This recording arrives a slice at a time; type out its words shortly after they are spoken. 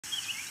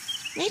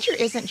Nature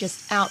isn't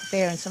just out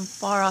there in some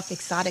far-off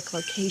exotic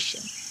location.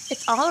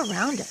 It's all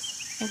around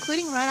us,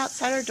 including right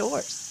outside our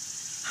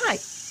doors. Hi,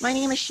 my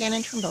name is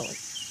Shannon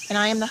Trimboli, and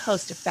I am the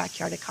host of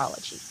Backyard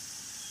Ecology.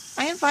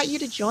 I invite you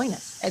to join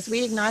us as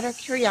we ignite our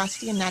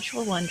curiosity and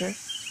natural wonder,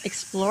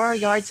 explore our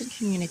yards and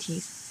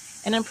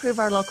communities, and improve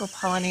our local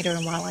pollinator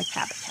and wildlife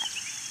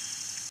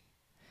habitat.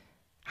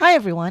 Hi,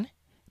 everyone.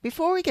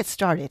 Before we get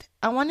started,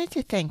 I wanted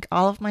to thank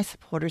all of my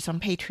supporters on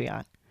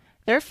Patreon.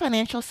 Their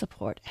financial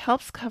support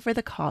helps cover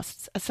the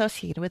costs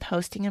associated with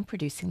hosting and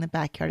producing the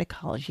Backyard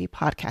Ecology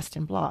podcast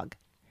and blog.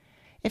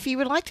 If you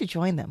would like to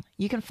join them,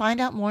 you can find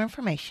out more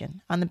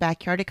information on the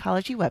Backyard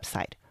Ecology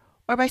website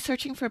or by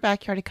searching for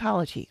Backyard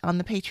Ecology on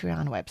the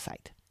Patreon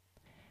website.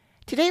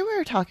 Today we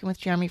are talking with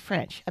Jeremey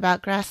French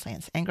about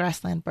grasslands and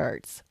grassland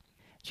birds.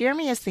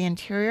 Jeremey is the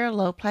Interior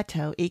Low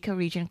Plateau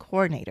Ecoregion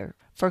Coordinator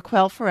for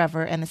Quail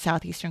Forever and the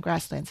Southeastern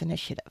Grasslands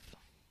Initiative.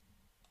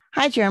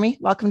 Hi, Jeremey.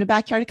 Welcome to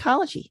Backyard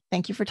Ecology.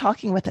 Thank you for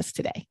talking with us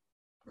today.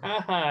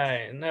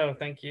 Hi. No,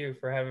 thank you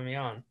for having me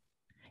on.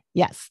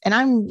 Yes, and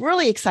I'm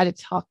really excited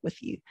to talk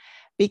with you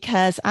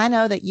because I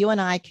know that you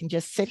and I can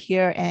just sit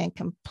here and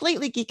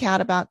completely geek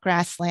out about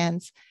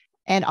grasslands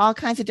and all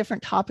kinds of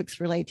different topics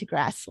related to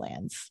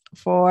grasslands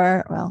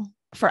for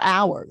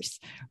hours,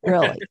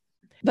 really.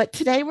 But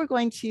today we're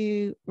going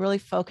to really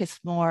focus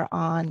more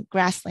on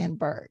grassland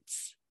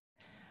birds.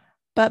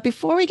 But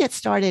before we get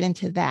started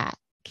into that,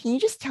 can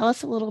you just tell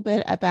us a little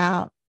bit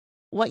about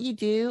what you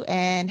do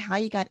and how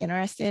you got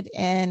interested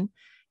in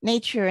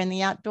nature and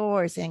the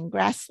outdoors and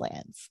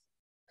grasslands?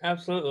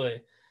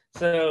 Absolutely.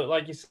 So,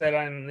 like you said,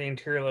 I'm the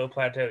Interior Low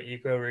Plateau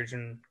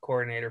Ecoregion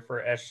Coordinator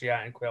for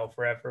SGI and Quail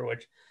Forever,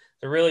 which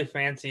is a really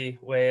fancy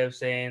way of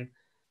saying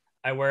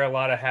I wear a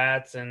lot of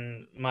hats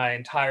and my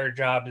entire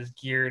job is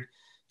geared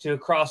to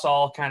across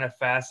all kind of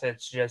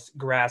facets, just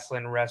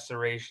grassland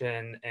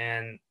restoration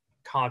and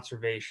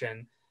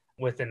conservation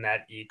within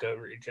that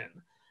ecoregion.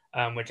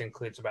 Which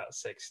includes about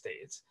 6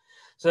 states.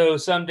 So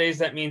some days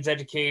that means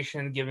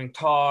education, giving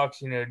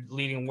talks,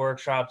 leading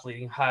workshops,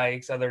 leading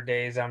hikes. Other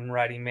days I'm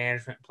writing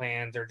management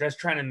plans or just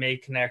trying to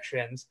make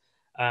connections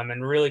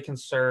and really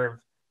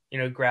conserve,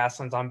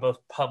 grasslands on both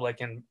public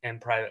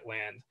and private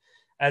land.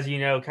 As you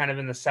know, kind of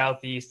in the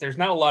Southeast, there's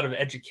not a lot of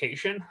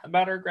education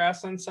about our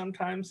grasslands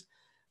sometimes.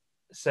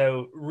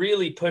 So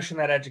really pushing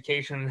that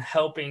education and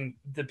helping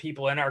the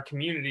people in our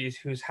communities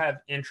who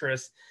have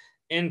interest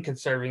in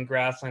conserving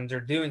grasslands or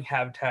doing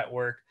habitat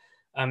work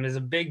is a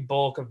big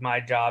bulk of my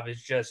job,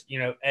 is just,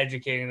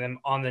 educating them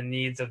on the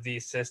needs of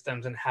these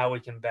systems and how we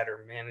can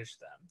better manage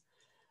them.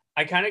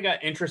 I kind of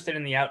got interested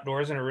in the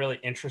outdoors in a really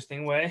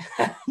interesting way.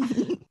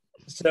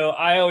 So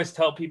I always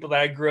tell people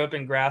that I grew up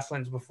in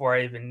grasslands before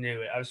I even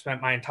knew it. I've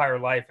spent my entire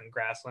life in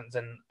grasslands.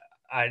 And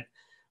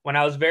when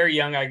I was very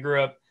young, I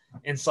grew up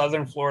in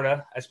southern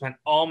Florida. I spent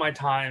all my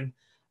time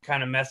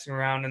kind of messing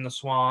around in the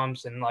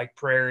swamps and like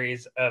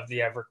prairies of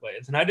the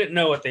Everglades. And I didn't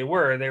know what they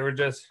were. They were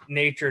just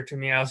nature to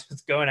me. I was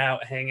just going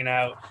out, hanging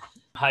out,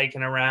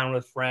 hiking around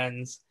with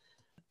friends.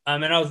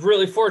 And I was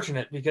really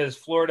fortunate because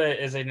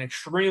Florida is an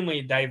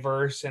extremely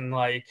diverse and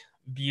like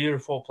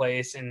beautiful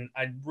place. And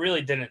I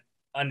really didn't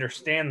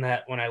understand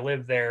that when I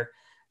lived there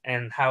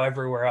and how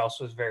everywhere else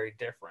was very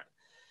different.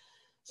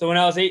 So when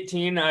I was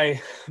 18, I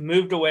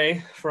moved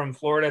away from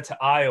Florida to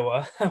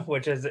Iowa,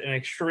 which is an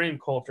extreme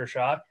culture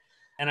shock.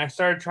 And I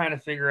started trying to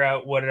figure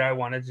out what I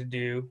wanted to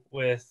do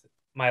with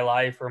my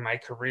life or my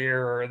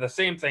career or the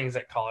same things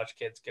that college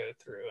kids go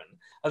through. And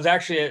I was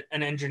actually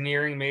an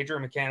engineering major,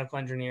 mechanical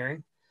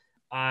engineering.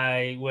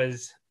 I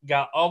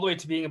got all the way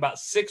to being about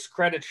 6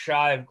 credits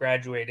shy of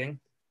graduating.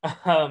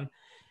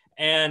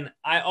 And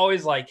I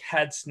always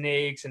had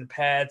snakes and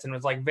pets and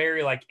was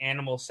very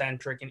animal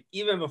centric. And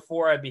even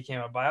before I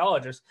became a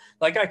biologist,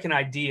 I can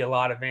ID a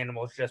lot of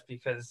animals just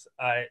because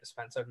I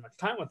spent so much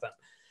time with them.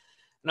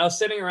 And I was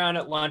sitting around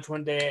at lunch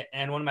one day,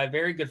 and one of my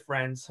very good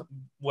friends,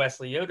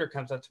 Wesley Yoder,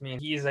 comes up to me,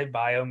 and he's a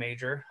bio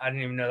major. I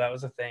didn't even know that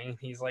was a thing.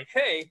 He's like,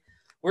 hey,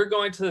 we're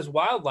going to this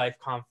wildlife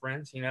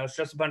conference. It's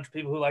just a bunch of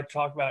people who like to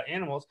talk about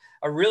animals.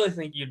 I really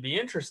think you'd be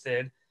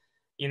interested,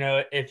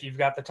 if you've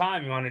got the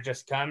time, you want to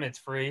just come, it's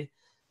free.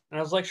 And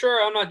I was like,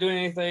 sure, I'm not doing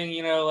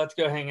anything, let's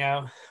go hang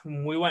out.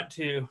 We went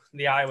to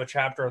the Iowa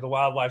chapter of the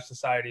Wildlife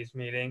Society's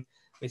meeting.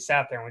 We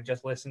sat there and we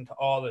just listened to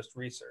all this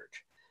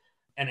research.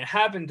 And it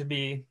happened to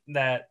be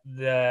that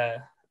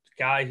the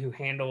guy who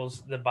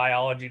handles the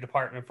biology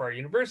department for our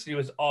university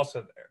was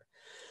also there.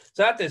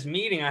 So at this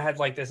meeting, I had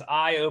this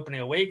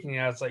eye-opening awakening.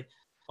 I was like,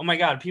 oh my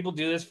God, people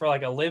do this for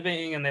a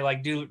living and they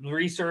do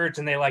research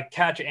and they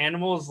catch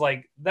animals.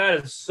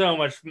 That is so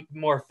much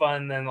more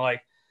fun than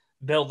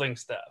building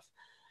stuff.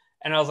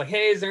 And I was like,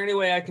 hey, is there any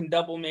way I can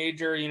double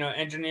major?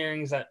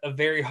 Engineering is a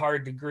very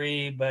hard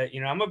degree, but,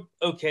 I'm a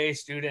okay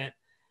student.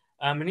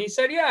 And he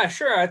said, yeah,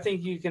 sure, I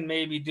think you can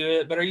maybe do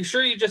it. But are you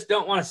sure you just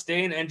don't want to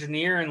stay an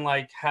engineer and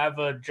have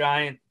a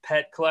giant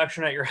pet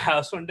collection at your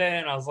house one day?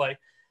 And I was like,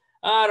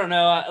 I don't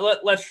know.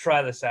 Let's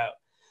try this out.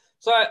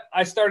 So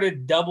I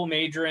started double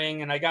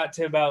majoring and I got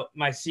to about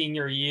my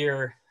senior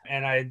year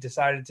and I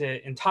decided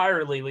to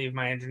entirely leave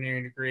my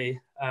engineering degree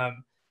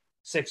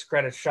 6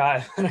 credits shy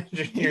of an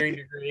engineering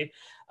degree,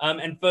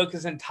 and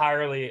focus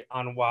entirely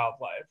on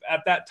wildlife.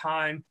 At that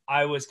time,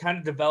 I was kind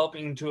of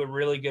developing into a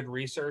really good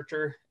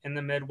researcher in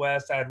the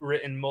Midwest. I had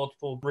written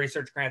multiple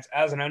research grants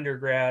as an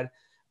undergrad,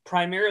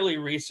 primarily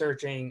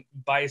researching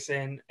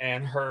bison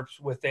and herps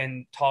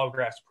within tall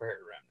grass prairie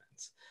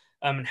remnants,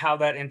 and how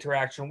that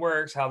interaction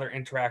works, how their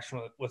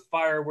interaction with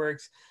fire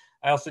works.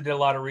 I also did a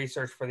lot of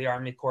research for the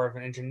Army Corps of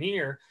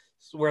Engineers,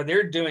 where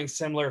they're doing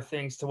similar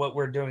things to what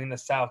we're doing in the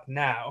South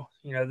now.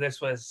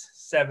 This was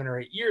 7 or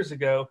 8 years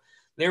ago.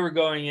 They were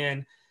going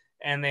in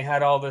and they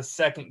had all this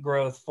second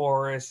growth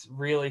forests,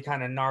 really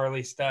kind of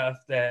gnarly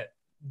stuff that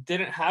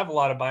didn't have a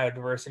lot of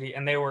biodiversity,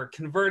 and they were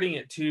converting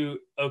it to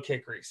oak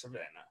hickory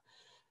savanna.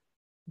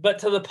 But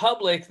to the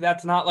public,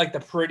 that's not like the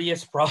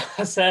prettiest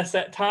process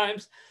at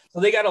times. So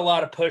they got a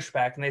lot of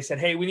pushback, and they said,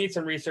 hey, we need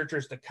some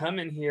researchers to come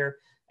in here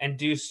and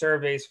do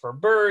surveys for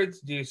birds,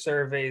 do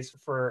surveys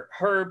for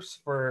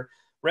herps, for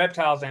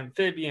reptiles,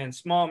 amphibians,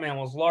 small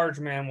mammals,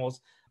 large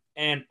mammals,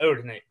 and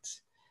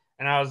odonates.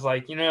 And I was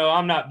like,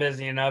 I'm not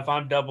busy enough.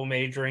 I'm double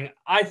majoring.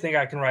 I think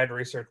I can write a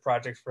research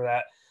project for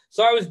that.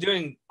 So I was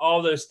doing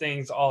all those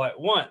things all at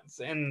once.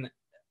 And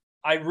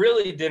I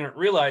really didn't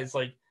realize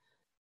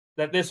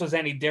that this was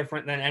any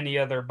different than any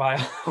other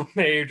bio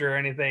major or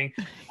anything.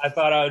 I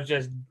thought I was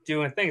just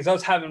doing things. I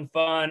was having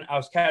fun. I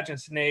was catching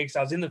snakes.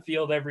 I was in the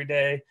field every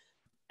day.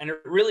 And it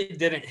really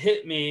didn't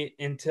hit me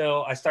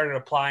until I started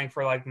applying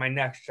for my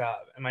next job.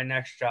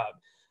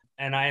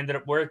 And I ended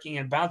up working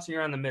and bouncing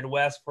around the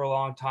Midwest for a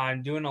long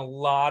time, doing a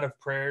lot of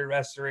prairie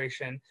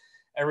restoration,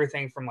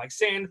 everything from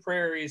sand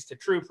prairies to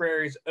true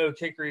prairies, oak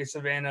hickory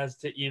savannas,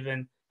 to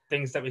even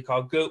things that we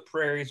call goat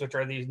prairies, which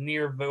are these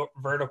near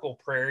vertical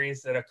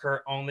prairies that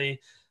occur only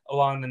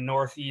along the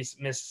Northeast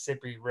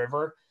Mississippi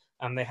River.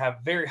 They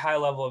have very high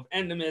level of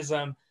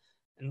endemism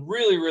and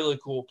really, really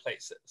cool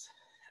places.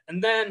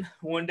 And then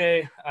one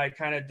day I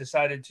kind of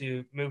decided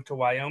to move to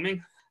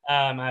Wyoming.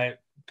 I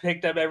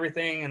picked up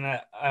everything, and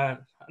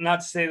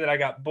not to say that I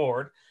got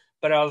bored,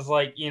 but I was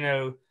like,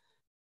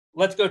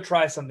 let's go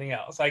try something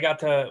else. I got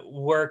to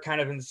work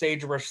kind of in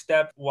sagebrush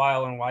steppe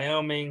while in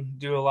Wyoming,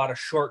 do a lot of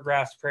short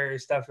grass prairie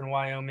stuff in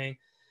Wyoming.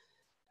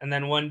 And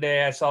then one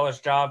day I saw this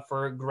job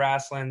for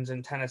Grasslands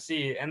in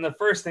Tennessee. And the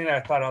first thing that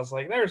I thought, I was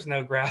like, there's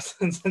no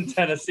grasslands in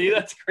Tennessee.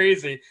 That's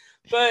crazy.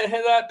 But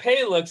that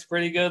pay looks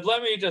pretty good.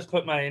 Let me just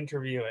put my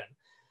interview in.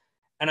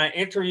 And I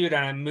interviewed,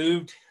 and I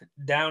moved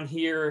down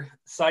here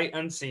sight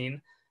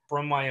unseen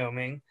from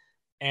Wyoming.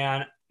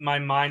 And my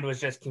mind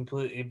was just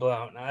completely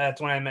blown. That's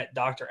when I met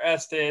Dr.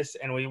 Estes,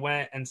 and we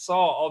went and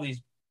saw all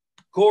these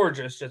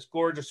gorgeous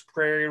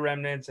prairie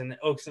remnants and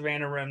oak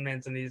savanna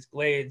remnants and these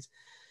glades.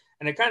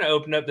 And it kind of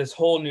opened up this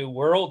whole new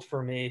world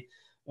for me,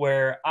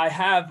 where I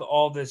have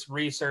all this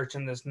research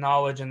and this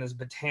knowledge and this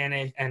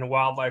botanic and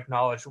wildlife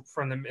knowledge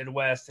from the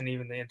Midwest and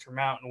even the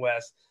Intermountain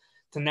West,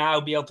 to now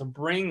be able to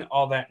bring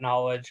all that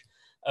knowledge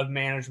of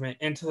management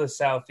into the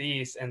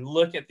Southeast and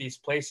look at these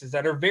places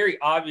that are very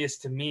obvious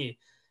to me,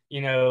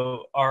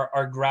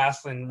 are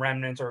grassland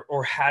remnants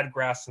or had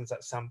grasslands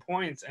at some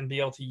points, and be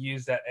able to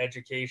use that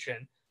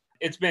education.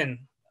 It's been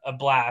a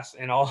blast,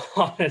 in all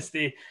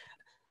honesty.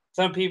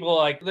 Some people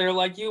they're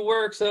like, you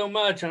work so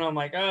much. And I'm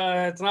like,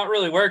 it's not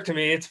really work to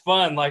me. It's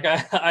fun.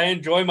 I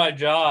enjoy my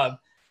job.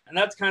 And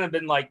that's kind of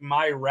been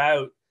my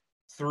route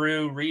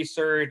through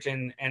research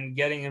and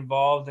getting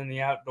involved in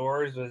the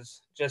outdoors.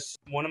 Was just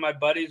one of my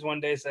buddies one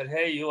day said,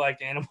 hey, you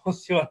like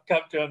animals? You want to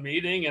come to a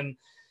meeting? And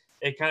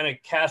it kind of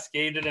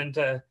cascaded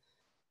into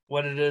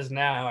what it is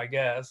now, I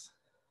guess.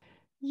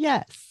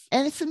 Yes.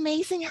 And it's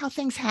amazing how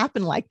things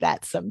happen like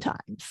that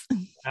sometimes.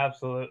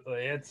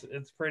 Absolutely.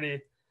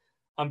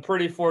 I'm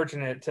pretty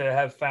fortunate to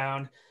have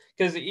found,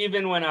 because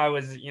even when I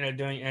was,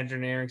 doing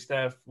engineering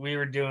stuff, we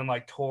were doing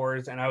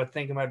tours, and I would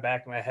think in my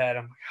back of my head,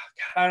 I'm like,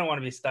 oh, God, I don't want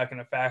to be stuck in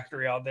a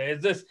factory all day.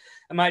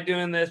 Am I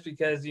doing this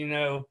because,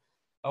 I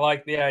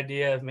like the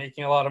idea of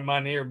making a lot of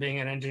money or being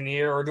an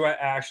engineer, or do I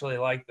actually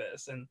like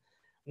this? And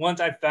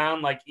once I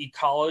found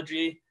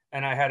ecology,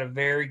 and I had a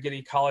very good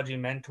ecology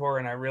mentor,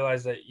 and I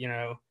realized that,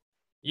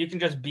 you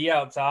can just be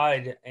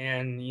outside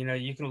and,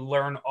 you can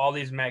learn all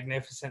these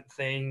magnificent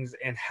things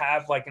and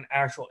have an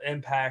actual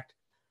impact,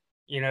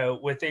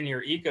 within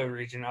your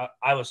ecoregion.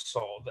 I was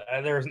sold.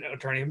 There was no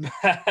turning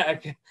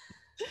back.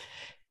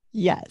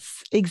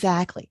 Yes,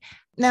 exactly.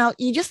 Now,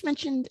 you just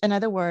mentioned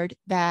another word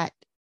that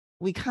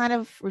we kind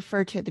of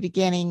referred to at the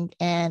beginning,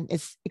 and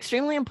it's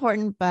extremely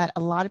important, but a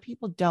lot of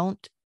people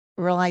don't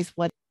realize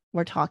what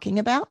we're talking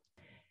about,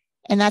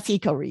 and that's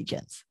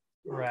ecoregions.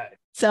 Right.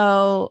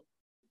 So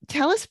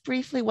tell us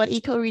briefly what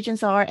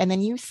ecoregions are, and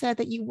then you said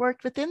that you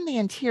worked within the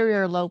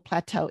interior low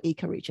plateau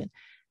ecoregion.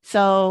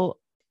 So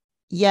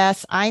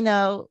yes, I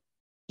know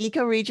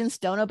ecoregions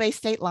don't obey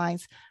state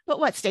lines, but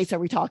what states are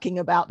we talking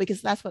about?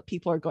 Because that's what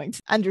people are going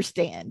to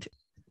understand.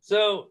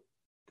 So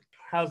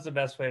how's the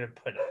best way to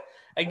put it?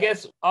 I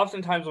guess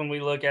oftentimes when we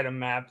look at a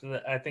map,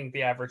 I think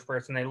the average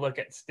person, they look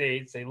at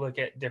states, they look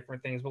at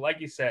different things. But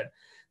like you said,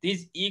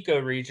 these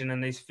ecoregion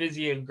and these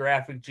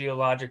physiographic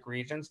geologic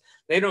regions,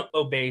 they don't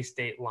obey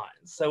state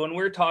lines. So when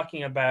we're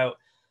talking about,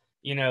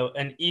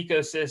 an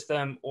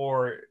ecosystem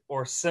or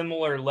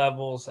similar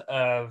levels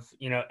of,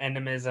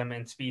 endemism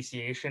and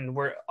speciation,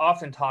 we're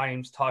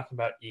oftentimes talking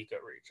about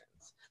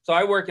ecoregions. So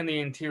I work in the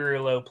interior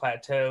low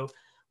plateau,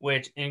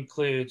 which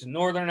includes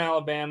northern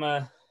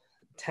Alabama,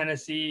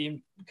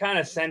 Tennessee, kind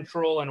of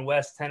central and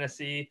west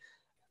Tennessee,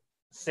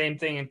 same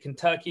thing in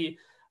Kentucky,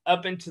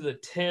 up into the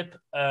tip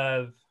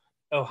of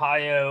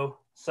Ohio,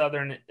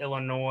 southern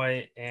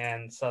Illinois,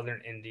 and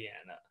southern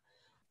Indiana.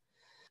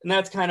 And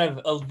that's kind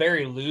of a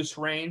very loose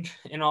range,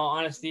 in all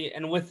honesty.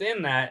 And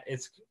within that,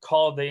 it's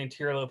called the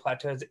interior low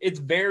plateaus. It's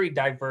very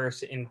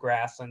diverse in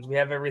grasslands. We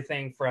have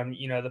everything from,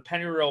 the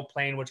pennyroyal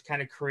plain, which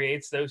kind of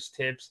creates those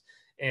tips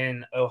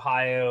in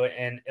Ohio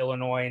and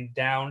Illinois, and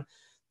down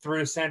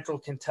through central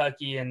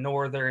Kentucky and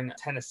northern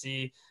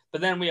Tennessee.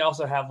 But then we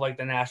also have like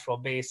the Nashville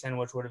Basin,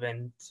 which would have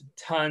been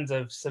tons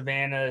of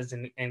savannas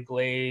and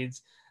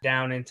glades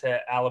down into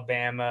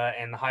Alabama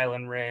and the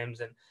Highland Rims.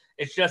 And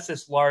it's just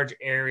this large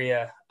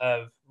area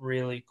of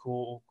really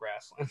cool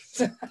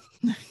grasslands.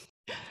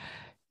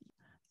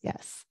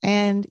 Yes.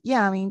 And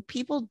yeah, I mean,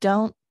 people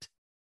don't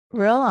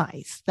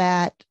realize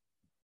that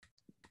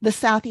the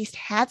Southeast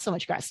had so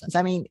much grasslands.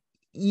 I mean,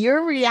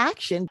 your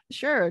reaction,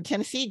 sure,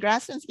 Tennessee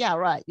grasslands, yeah,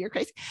 right, you're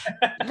crazy.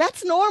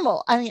 That's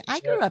normal. I mean,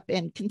 I grew up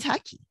in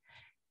Kentucky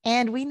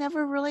and we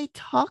never really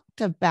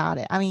talked about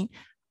it. I mean,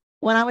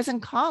 when I was in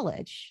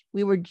college,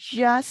 we were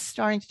just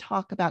starting to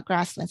talk about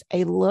grasslands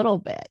a little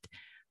bit,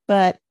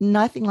 but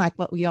nothing like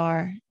what we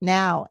are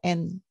now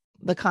in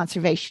the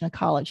conservation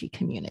ecology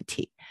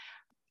community.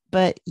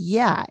 But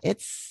yeah,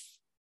 it's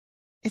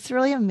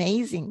really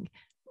amazing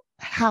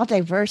how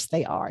diverse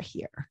they are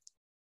here.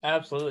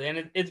 Absolutely.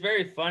 And it's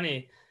very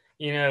funny.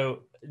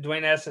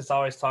 Dwayne Estes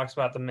always talks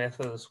about the myth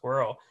of the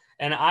squirrel.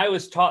 And I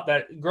was taught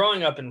that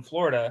growing up in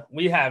Florida,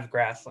 we have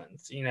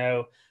grasslands.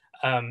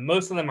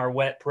 Most of them are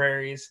wet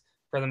prairies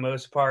for the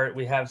most part.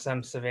 We have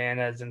some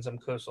savannas and some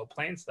coastal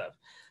plain stuff.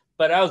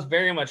 But I was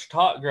very much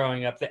taught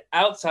growing up that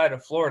outside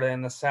of Florida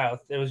in the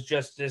South, it was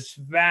just this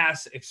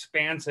vast,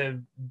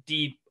 expansive,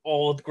 deep,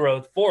 old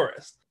growth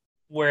forest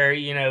where,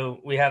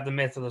 we have the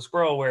myth of the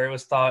squirrel, where it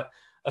was thought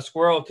a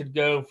squirrel could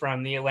go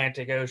from the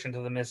Atlantic Ocean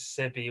to the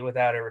Mississippi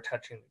without ever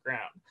touching the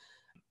ground.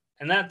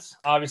 And that's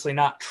obviously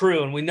not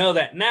true. And we know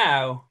that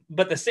now,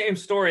 but the same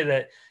story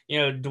that,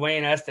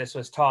 Dwayne Estes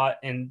was taught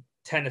in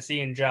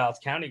Tennessee and Giles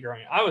County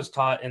growing up, I was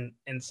taught in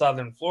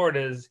Southern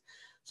Florida.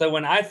 So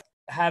when I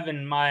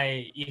having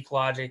my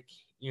ecologic,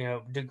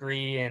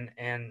 degree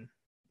and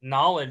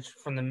knowledge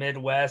from the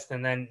Midwest,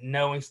 and then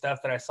knowing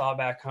stuff that I saw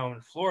back home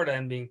in Florida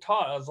and being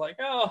taught, I was like,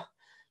 oh,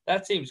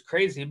 that seems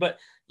crazy. But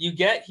you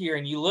get here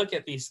and you look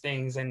at these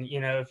things, and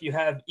if you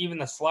have even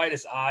the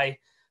slightest eye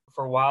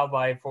for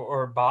wildlife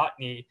or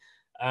botany,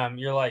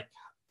 you're like,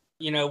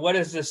 what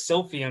is this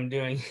silphium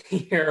doing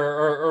here,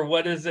 or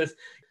what is this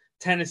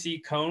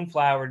Tennessee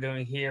coneflower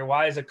doing here?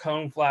 Why is a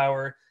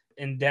coneflower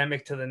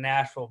endemic to the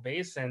Nashville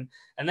Basin?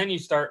 And then you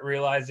start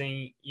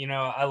realizing,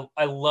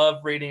 I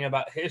love reading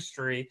about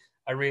history.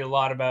 I read a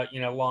lot about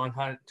long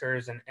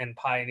hunters and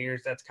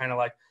pioneers. That's kind of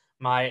like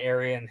my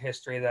area in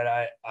history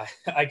that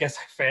I guess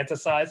I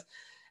fantasize.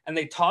 And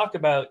they talk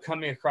about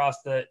coming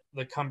across the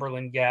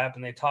Cumberland Gap,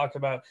 and they talk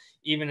about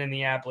even in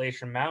the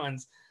Appalachian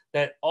Mountains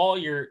that all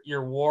your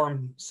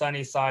warm,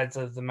 sunny sides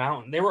of the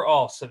mountain, they were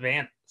all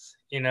savannas,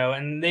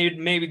 and they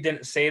maybe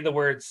didn't say the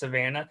word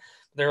savanna.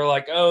 They were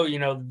like, oh,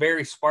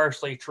 very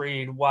sparsely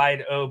treed,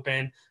 wide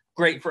open,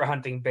 great for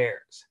hunting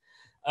bears.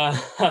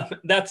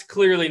 That's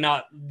clearly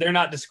not, they're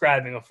not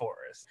describing a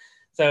forest.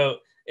 So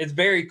it's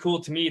very cool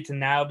to me to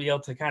now be able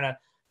to kind of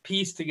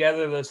piece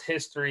together those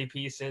history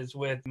pieces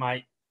with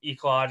my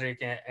ecologic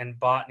and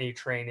botany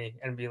training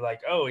and be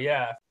like, oh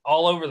yeah,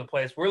 all over the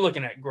place, we're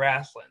looking at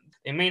grassland.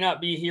 They may not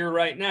be here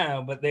right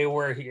now, but they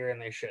were here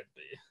and they should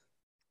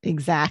be.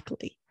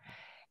 Exactly.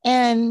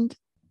 And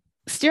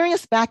steering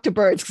us back to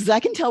birds, because I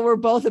can tell we're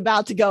both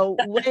about to go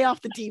way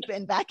off the deep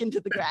end back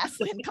into the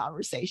grassland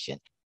conversation.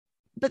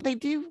 But they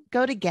do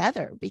go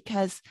together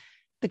because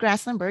the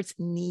grassland birds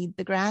need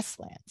the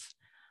grasslands.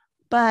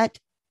 But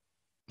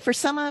for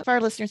some of our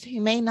listeners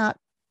who may not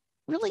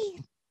really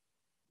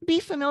be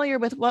familiar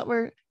with what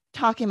we're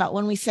talking about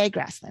when we say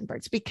grassland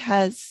birds,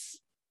 because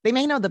they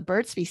may know the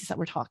bird species that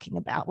we're talking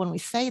about when we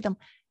say them,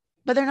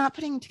 but they're not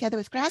putting them together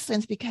with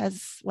grasslands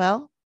because,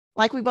 well,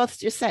 like we both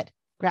just said,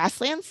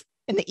 grasslands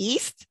in the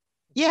east.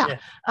 Yeah.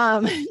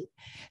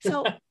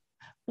 So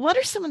what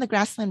are some of the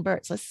grassland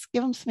birds? Let's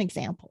give them some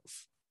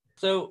examples.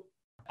 So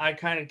I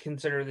kind of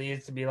consider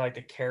these to be like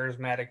the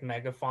charismatic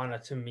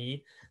megafauna to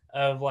me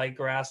of like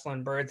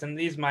grassland birds. And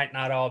these might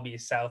not all be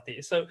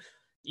Southeast. So,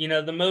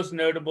 the most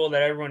notable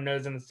that everyone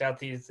knows in the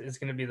Southeast is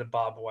going to be the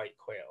bobwhite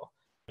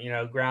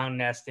quail, ground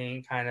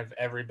nesting, kind of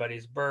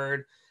everybody's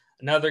bird.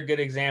 Another good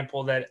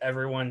example that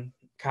everyone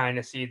kind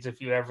of sees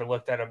if you ever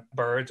looked at a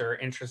birds or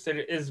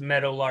interested is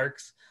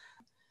meadowlarks.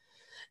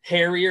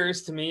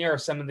 Harriers to me are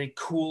some of the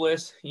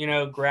coolest,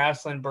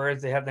 grassland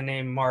birds. They have the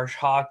name marsh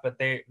hawk, but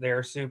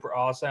they're super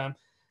awesome.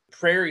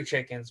 Prairie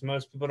chickens.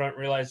 Most people don't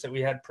realize that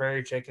we had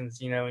prairie chickens,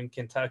 in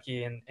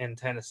Kentucky and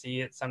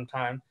Tennessee at some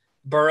time.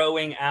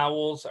 Burrowing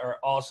owls are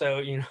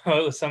also,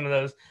 some of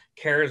those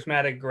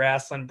charismatic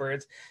grassland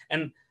birds.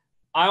 And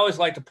I always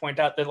like to point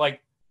out that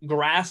like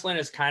grassland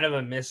is kind of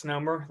a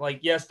misnomer. Like,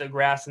 yes, the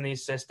grass in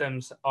these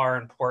systems are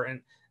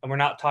important, and we're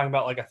not talking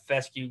about like a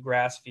fescue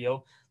grass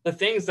field. The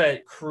things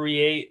that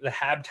create the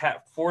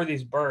habitat for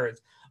these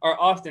birds are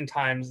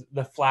oftentimes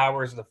the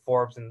flowers, the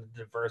forbs, and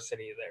the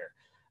diversity there.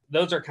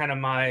 Those are kind of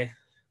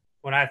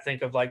when I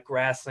think of like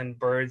grassland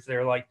birds,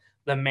 they're like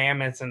the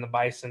mammoths and the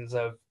bisons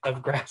of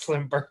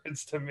grassland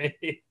birds to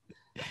me.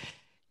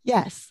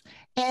 Yes.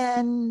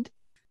 And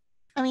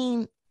I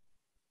mean,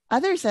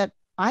 others that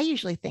I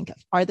usually think of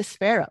are the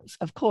sparrows,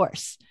 of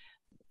course,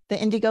 the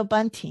indigo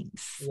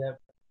buntings. Yep.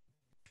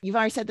 You've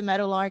already said the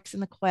meadowlarks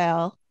and the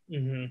quail.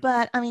 Mm-hmm.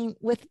 But I mean,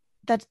 with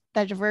the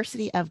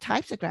diversity of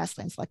types of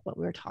grasslands, like what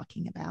we were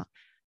talking about,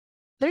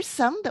 there's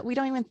some that we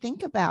don't even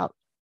think about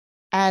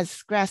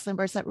as grassland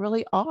birds that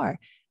really are.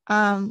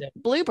 Yep.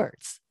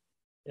 Bluebirds.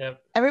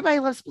 Yep. Everybody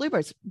loves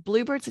bluebirds.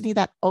 Bluebirds need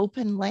that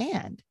open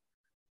land.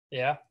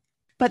 Yeah.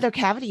 But they're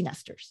cavity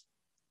nesters.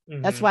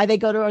 Mm-hmm. That's why they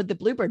go to the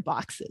bluebird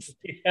boxes.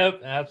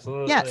 Yep,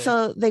 absolutely. Yeah,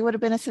 so they would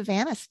have been a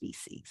savanna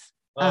species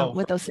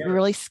with those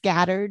really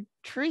scattered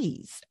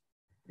trees.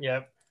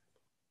 Yep,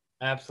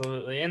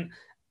 absolutely. And,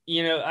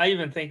 I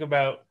even think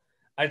about,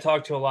 I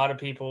talk to a lot of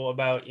people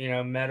about,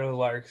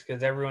 meadowlarks,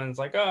 because everyone's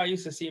like, oh, I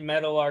used to see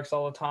meadowlarks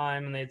all the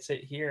time, and they'd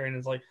sit here. And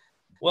it's like,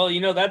 well,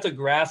 that's a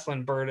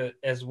grassland bird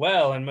as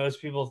well. And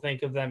most people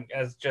think of them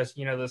as just,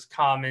 this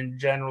common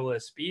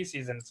generalist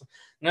species. And it's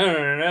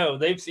no.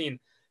 They've seen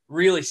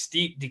really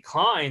steep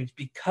declines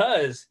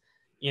because,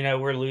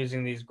 we're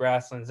losing these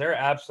grasslands. They're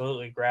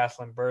absolutely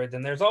grassland birds.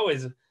 And there's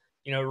always,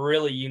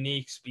 really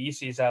unique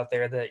species out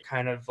there that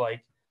kind of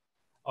like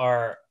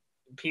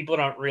people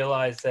don't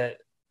realize that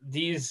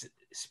these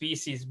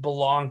species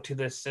belong to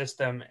this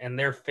system and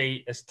their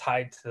fate is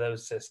tied to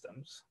those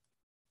systems.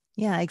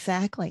 Yeah,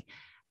 exactly.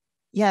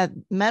 Yeah,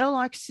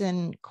 meadowlarks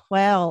and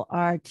quail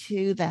are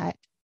two that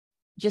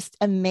just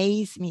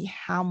amaze me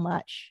how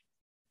much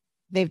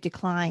they've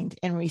declined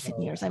in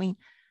recent years. I mean,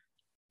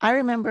 I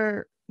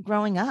remember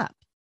growing up,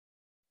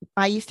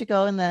 I used to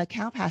go in the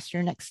cow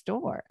pasture next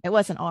door. It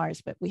wasn't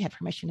ours, but we had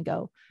permission to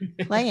go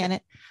play in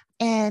it,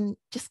 and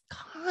just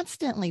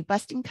constantly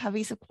busting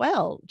coveys of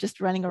quail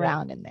just running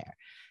around in there.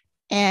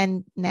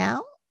 And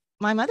now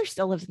my mother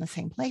still lives in the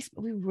same place,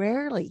 but we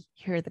rarely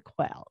hear the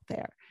quail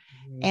there.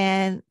 Mm-hmm.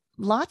 And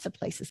lots of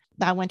places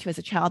that I went to as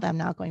a child, I'm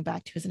now going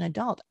back to as an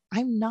adult,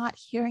 I'm not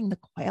hearing the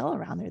quail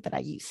around there that I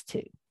used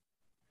to.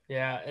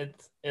 Yeah,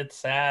 it's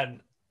sad.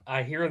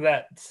 I hear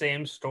that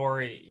same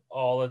story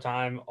all the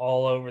time,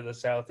 all over the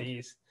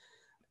Southeast.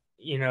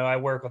 I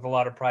work with a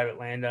lot of private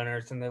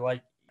landowners, and they're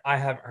like, I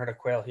haven't heard a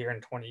quail here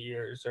in 20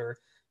 years, or,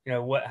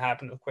 what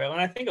happened to the quail?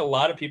 And I think a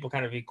lot of people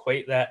kind of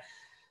equate that.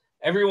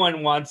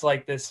 Everyone wants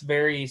like this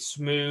very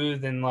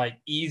smooth and like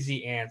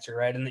easy answer,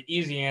 right? And the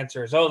easy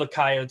answer is, oh, the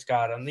coyotes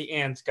got them, the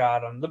ants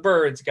got them, the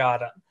birds got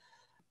them.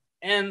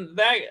 And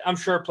that, I'm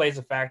sure, plays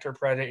a factor.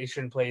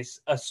 Predation plays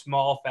a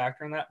small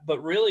factor in that.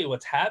 But really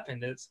what's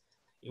happened is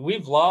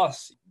we've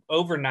lost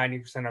over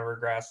 90% of our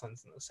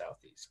grasslands in the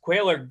Southeast.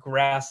 Quail are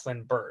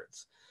grassland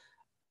birds.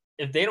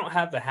 If they don't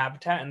have the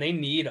habitat, and they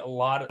need a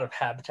lot of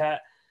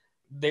habitat,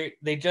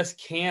 they just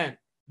can't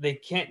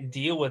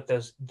deal with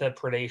the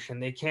predation.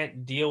 They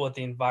can't deal with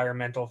the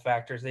environmental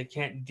factors. They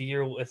can't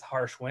deal with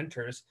harsh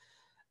winters.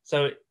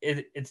 So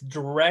it's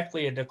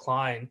directly a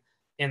decline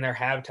in their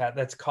habitat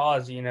that's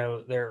caused,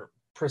 their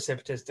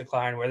precipitous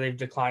decline, where they've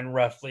declined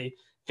roughly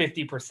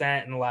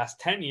 50% in the last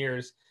 10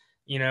 years,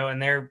 and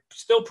they're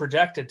still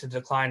projected to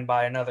decline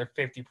by another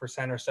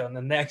 50% or so in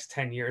the next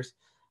 10 years,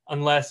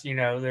 unless,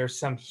 there's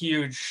some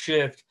huge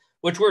shift,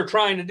 which we're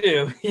trying to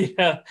do,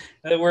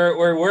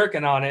 we're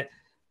working on it.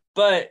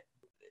 But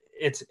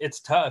it's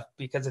tough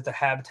because it's a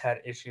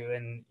habitat issue,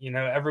 and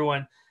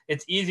everyone,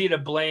 it's easy to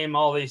blame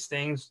all these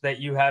things that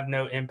you have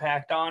no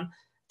impact on.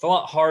 It's a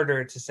lot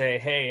harder to say,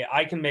 hey,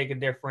 I can make a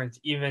difference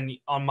even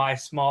on my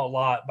small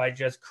lot by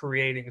just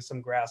creating some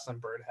grassland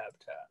bird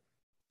habitat.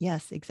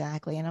 Yes,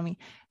 exactly. And I mean,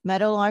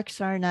 meadowlarks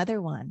are another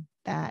one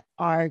that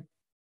are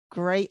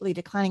greatly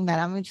declining.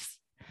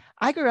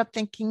 I grew up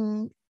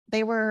thinking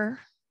they were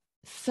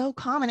so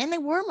common, and they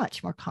were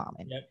much more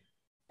common. Yep.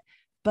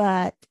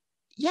 But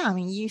yeah, I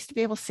mean, you used to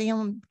be able to see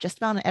them just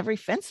about on every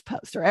fence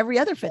post or every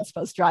other fence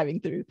post driving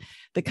through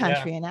the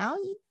country. Yeah. And now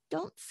you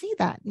don't see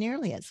that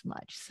nearly as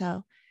much.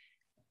 So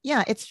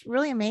yeah, it's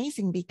really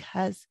amazing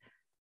because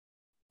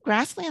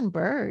grassland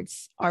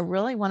birds are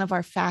really one of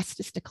our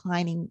fastest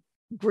declining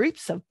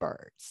groups of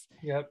birds.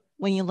 Yep.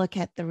 When you look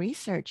at the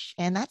research,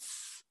 and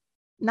that's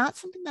not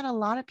something that a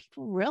lot of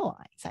people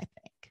realize, I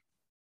think.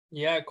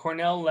 Yeah,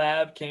 Cornell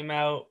Lab came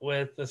out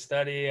with a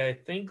study, I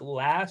think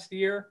last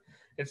year.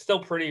 It's still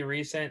pretty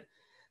recent.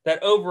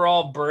 that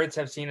overall birds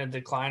have seen a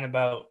decline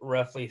about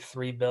roughly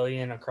 3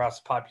 billion across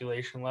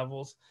population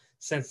levels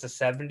since the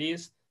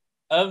 70s.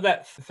 Of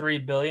that 3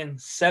 billion,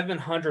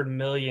 700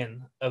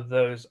 million of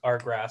those are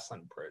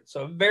grassland birds.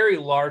 So a very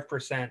large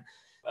percent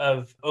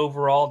of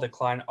overall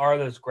decline are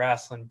those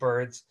grassland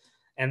birds.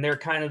 And they're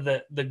kind of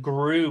the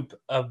group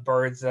of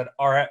birds that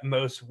are at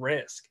most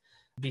risk,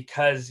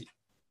 because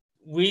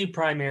we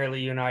primarily,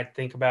 you and I,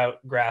 think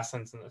about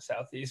grasslands in the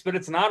Southeast, but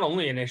it's not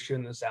only an issue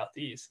in the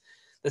Southeast.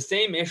 The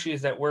same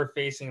issues that we're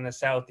facing in the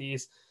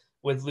Southeast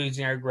with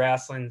losing our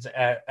grasslands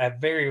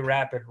at very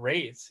rapid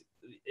rates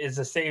is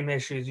the same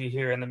issues you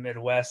hear in the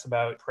Midwest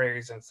about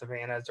prairies and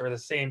savannas, or the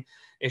same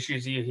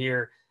issues you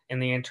hear in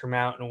the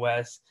Intermountain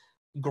West.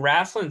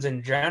 Grasslands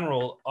in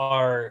general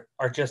are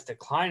just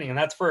declining, and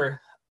that's for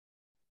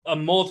a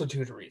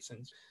multitude of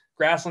reasons.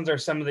 Grasslands are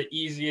some of the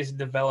easiest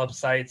developed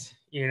sites.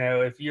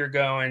 If you're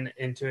going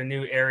into a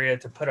new area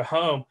to put a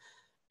home,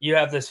 you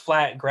have this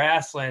flat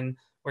grassland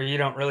where you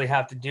don't really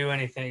have to do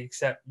anything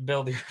except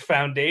build your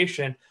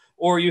foundation,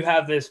 or you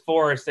have this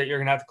forest that you're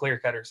going to have to clear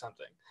cut or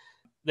something.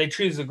 They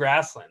choose the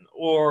grassland.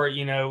 Or,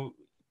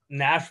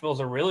 Nashville's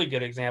a really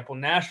good example.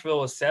 Nashville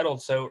was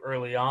settled so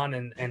early on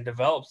and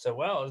developed so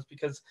well is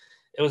because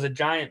it was a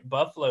giant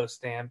buffalo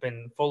stamp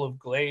and full of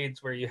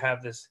glades where you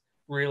have this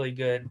really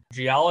good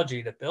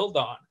geology to build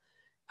on.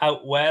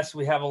 Out west,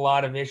 we have a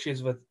lot of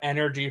issues with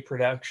energy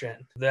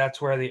production.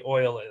 That's where the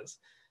oil is.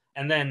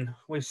 And then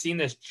we've seen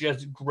this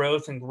just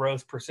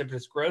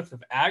precipitous growth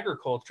of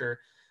agriculture,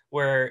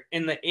 where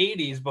in the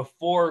 80s,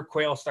 before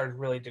quail started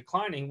really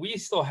declining, we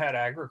still had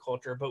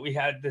agriculture, but we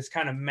had this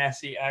kind of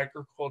messy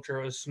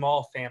agriculture. It was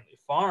small family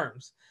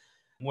farms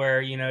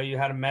where, you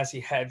had a messy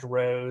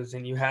hedgerows,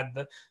 and you had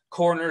the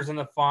corners in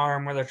the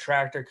farm where the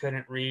tractor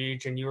couldn't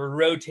reach, and you were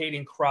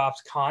rotating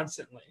crops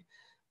constantly.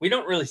 We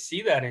don't really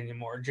see that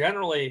anymore.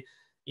 Generally,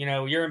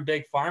 you're in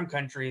big farm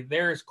country,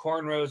 there's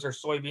corn rows or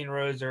soybean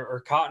rows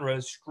or cotton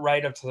rows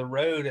right up to the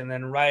road and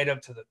then right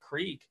up to the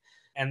creek.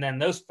 And then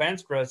those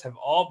fence rows have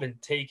all been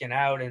taken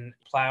out and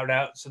plowed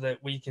out so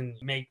that we can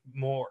make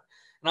more.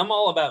 And I'm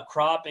all about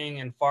cropping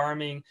and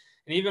farming.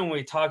 And even when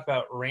we talk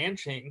about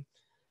ranching,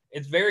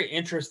 it's very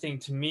interesting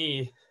to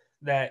me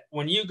that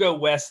when you go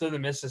west of the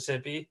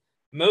Mississippi,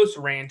 most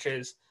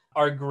ranches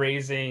are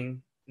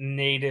grazing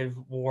native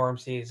warm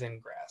season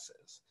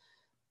grasses.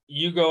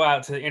 You go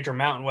out to the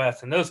Intermountain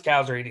West, and those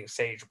cows are eating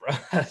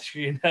sagebrush.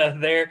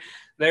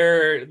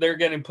 They're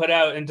getting put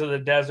out into the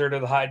desert or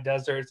the high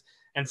deserts,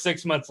 and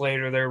 6 months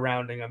later they're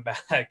rounding them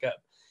back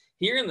up.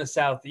 Here in the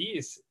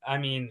Southeast,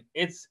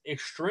 it's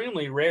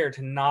extremely rare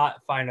to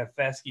not find a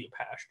fescue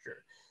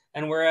pasture.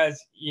 And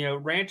whereas,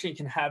 ranching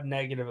can have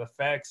negative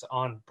effects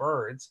on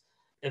birds,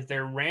 if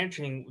they're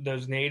ranching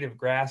those native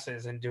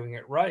grasses and doing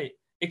it right,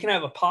 it can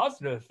have a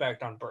positive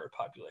effect on bird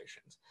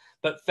populations.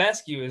 But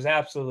fescue is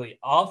absolutely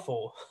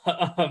awful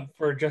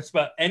for just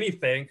about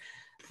anything.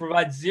 It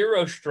provides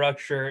zero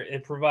structure.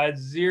 It provides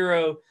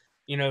zero,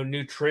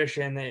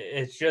 nutrition.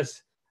 It's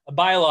just a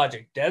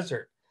biologic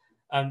desert.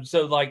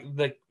 So like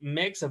the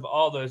mix of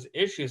all those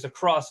issues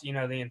across, the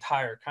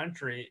entire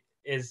country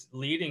is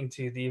leading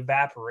to the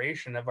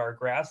evaporation of our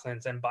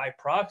grasslands, and by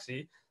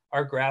proxy,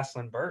 our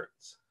grassland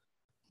birds.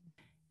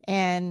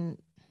 And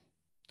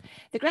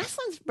the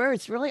grasslands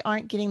birds really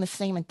aren't getting the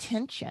same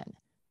attention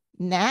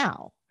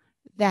now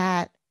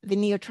that the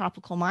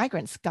neotropical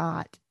migrants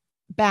got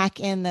back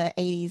in the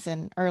 80s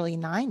and early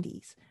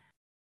 90s.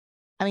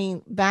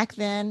 Back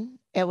then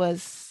it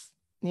was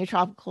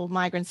neotropical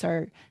migrants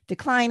are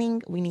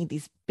declining. We need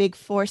these big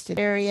forested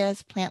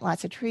areas, plant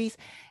lots of trees,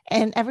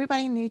 and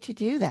everybody knew to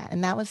do that.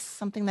 And that was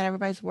something that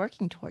everybody's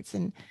working towards.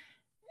 And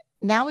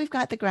now we've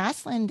got the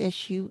grassland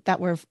issue that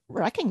we're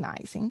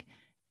recognizing,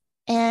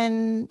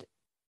 and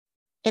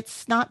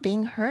it's not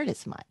being heard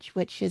as much,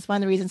 which is one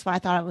of the reasons why I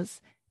thought it was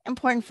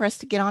important for us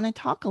to get on and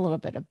talk a little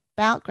bit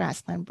about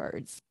grassland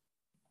birds.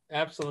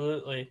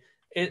 Absolutely.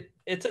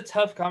 It's a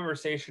tough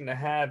conversation to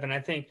have. And I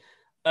think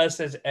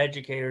us as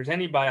educators,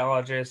 any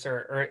biologists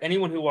or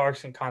anyone who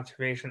works in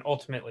conservation,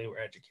 ultimately we're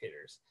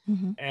educators.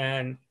 Mm-hmm.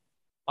 And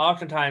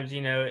oftentimes,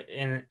 in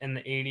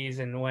the 80s,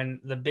 and when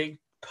the big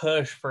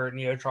push for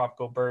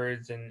neotropical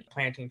birds and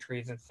planting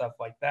trees and stuff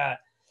like that,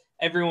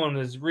 everyone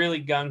was really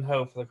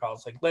gung-ho for the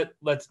cause. Like,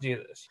 let's do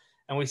this.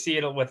 And we see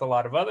it with a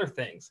lot of other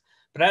things.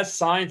 But as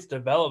science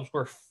develops,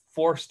 we're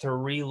forced to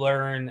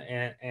relearn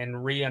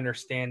and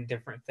re-understand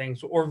different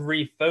things, or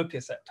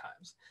refocus at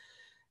times.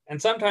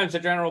 And sometimes the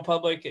general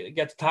public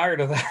gets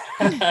tired of that,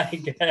 I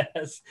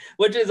guess,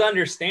 which is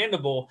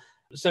understandable.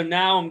 So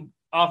now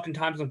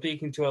oftentimes I'm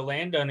speaking to a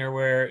landowner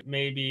where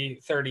maybe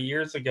 30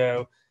 years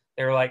ago,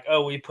 they were like,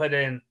 oh, we put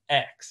in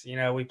X,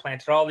 we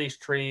planted all these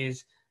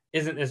trees.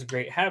 Isn't this a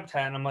great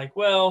habitat? And I'm like,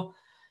 well,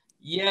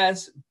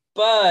 yes,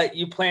 but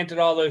you planted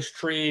all those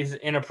trees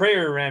in a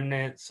prairie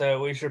remnant,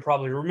 so we should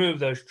probably remove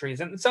those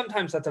trees. And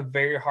sometimes that's a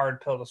very hard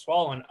pill to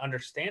swallow, and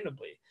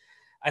understandably.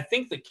 I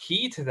think the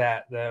key to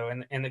that, though,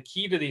 and the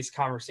key to these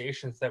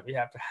conversations that we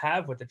have to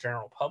have with the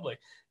general public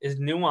is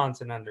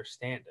nuance and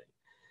understanding.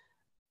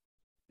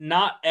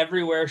 not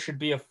everywhere should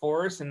be a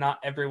forest and not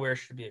everywhere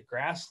should be a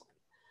grassland.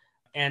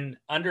 And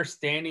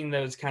understanding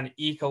those kind of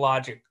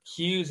ecologic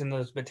cues and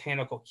those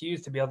botanical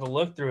cues to be able to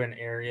look through an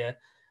area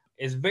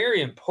is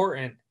very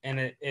important.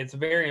 And it's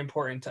very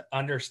important to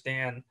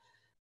understand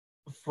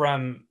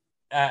from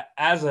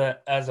as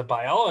a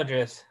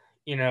biologist,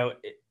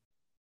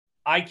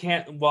 I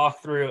can't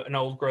walk through an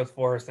old growth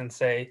forest and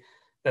say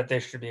that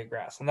this should be a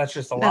grassland. That's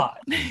just a lie.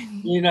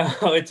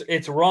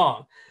 It's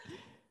wrong.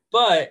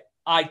 But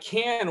I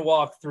can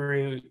walk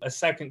through a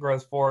second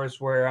growth forest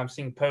where I'm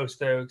seeing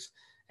post oaks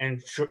and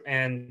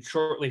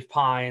shortleaf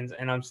pines,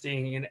 and I'm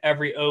seeing in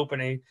every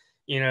opening,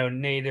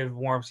 native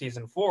warm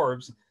season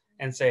forbs,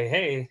 and say,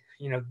 hey,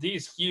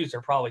 these hues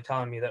are probably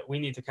telling me that we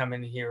need to come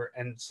in here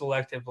and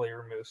selectively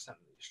remove some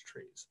of these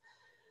trees.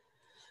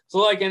 So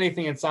like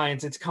anything in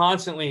science, it's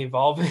constantly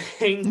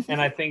evolving.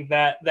 And I think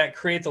that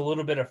creates a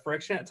little bit of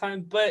friction at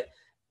times. But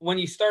when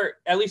you start,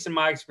 at least in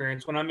my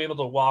experience, when I'm able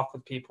to walk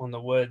with people in the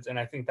woods, and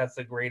I think that's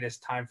the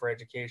greatest time for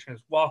education,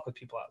 is walk with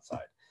people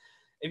outside.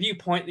 If you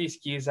point these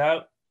cues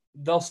out,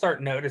 they'll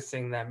start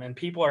noticing them, and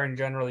people are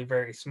generally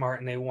very smart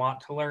and they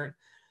want to learn.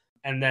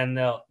 And then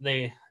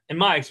they, in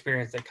my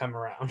experience, they come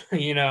around,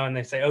 and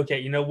they say,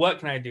 okay, what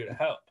can I do to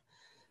help?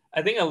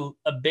 I think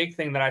a big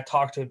thing that I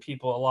talk to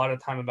people a lot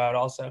of time about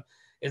also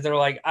is they're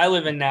like, I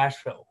live in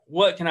Nashville.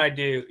 What can I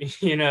do,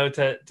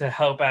 to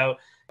help out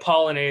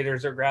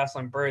pollinators or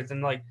grassland birds?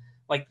 And like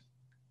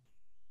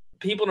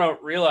people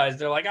don't realize,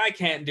 they're like, I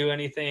can't do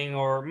anything,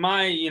 or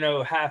my,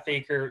 half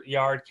acre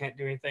yard can't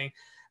do anything.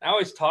 I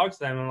always talk to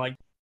them and like,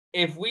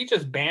 if we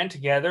just band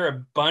together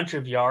a bunch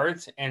of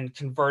yards and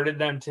converted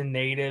them to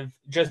native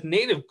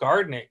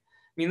gardening,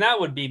 I mean, that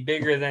would be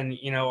bigger than,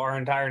 our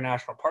entire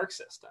national park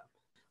system.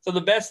 So the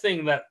best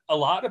thing that a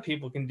lot of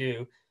people can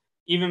do,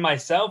 even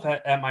myself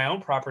at my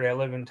own property, I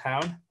live in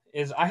town,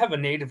 is I have a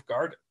native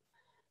garden.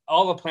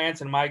 All the plants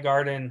in my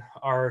garden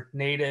are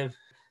native.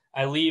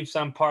 I leave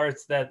some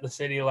parts that the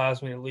city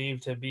allows me to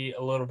leave to be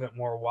a little bit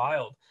more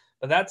wild,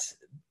 but that's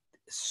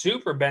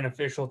super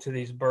beneficial to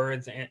these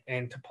birds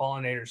and to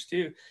pollinators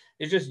too.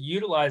 Is just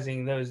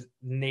utilizing those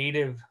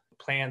native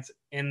plants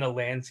in the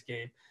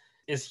landscape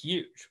is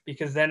huge,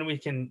 because then we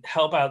can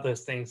help out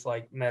those things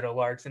like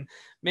meadowlarks, and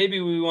maybe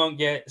we won't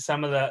get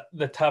some of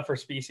the tougher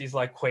species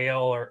like quail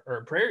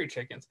or prairie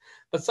chickens,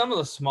 but some of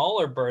the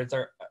smaller birds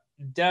are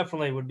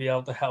definitely would be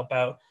able to help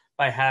out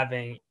by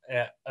having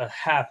a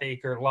half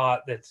acre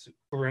lot that's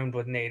groomed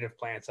with native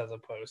plants as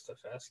opposed to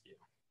fescue.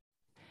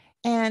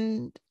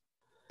 And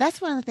that's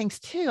one of the things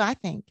too, I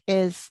think,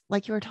 is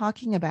like you were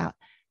talking about,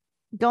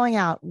 going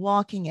out,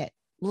 walking it,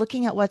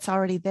 looking at what's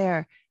already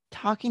there,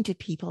 talking to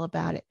people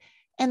about it,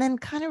 and then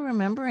kind of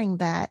remembering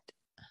that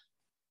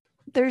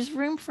there's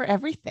room for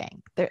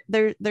everything.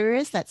 There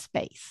is that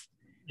space.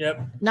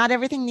 Yep. Not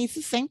everything needs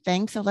the same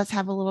thing, so let's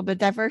have a little bit of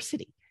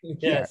diversity.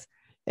 Yes.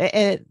 Here.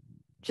 It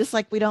just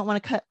like we don't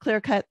want to clear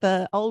cut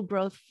the old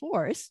growth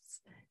forests,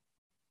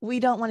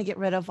 we don't want to get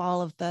rid of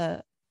all of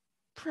the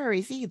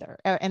prairies either,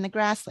 and the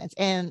grasslands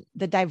and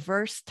the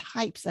diverse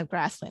types of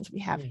grasslands we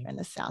have here in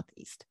the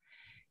Southeast.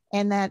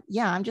 And that,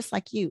 I'm just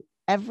like you,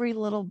 every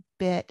little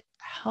bit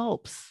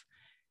helps.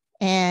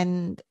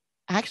 And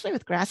actually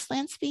with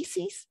grassland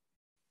species,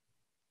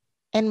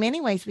 in many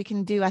ways we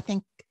can do, I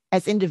think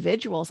as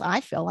individuals,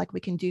 I feel like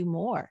we can do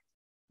more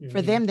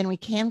for them than we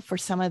can for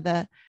some of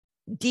the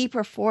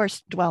deeper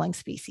forest dwelling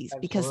species.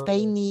 Absolutely. Because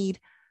they need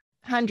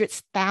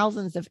hundreds,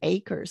 thousands of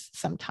acres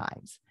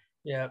sometimes.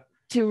 Yeah.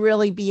 To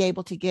really be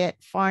able to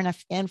get far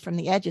enough in from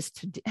the edges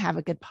to have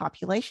a good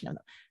population of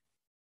them.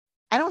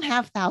 I don't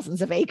have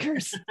thousands of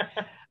acres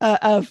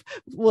of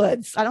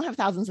woods. I don't have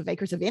thousands of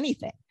acres of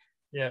anything.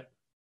 Yeah.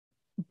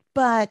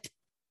 But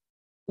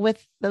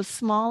with those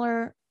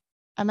smaller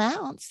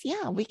amounts,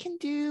 we can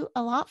do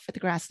a lot for the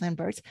grassland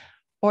birds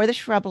or the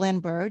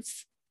shrubland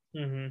birds,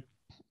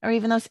 or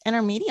even those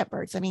intermediate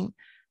birds. I mean,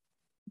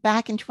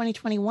 back in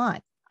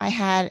 2021, I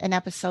had an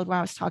episode where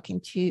I was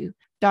talking to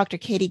Dr.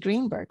 Katie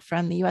Greenberg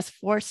from the U.S.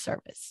 Forest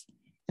Service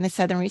and the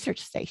Southern Research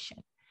Station.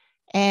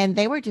 And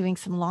they were doing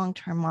some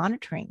long-term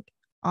monitoring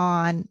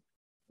on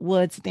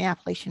woods in the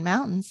Appalachian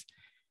Mountains,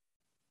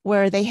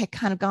 where they had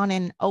kind of gone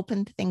and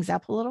opened things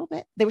up a little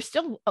bit. They were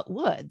still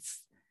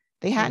woods.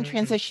 They hadn't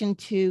transitioned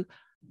to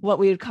what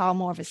we would call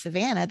more of a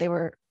savanna. They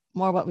were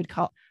more what we'd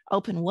call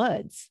open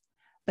woods.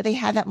 But they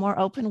had that more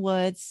open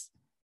woods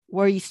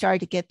where you started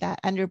to get that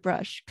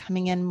underbrush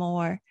coming in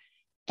more.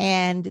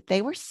 And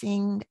they were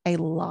seeing a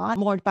lot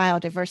more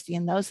biodiversity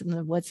in those than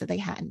the woods that they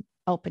hadn't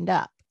opened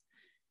up.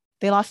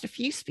 They lost a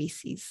few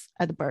species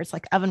of the birds,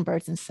 like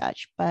ovenbirds and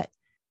such, but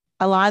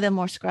a lot of the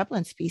more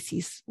scrubland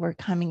species were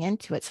coming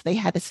into it. So they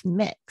had this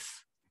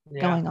mix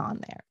going on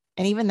there.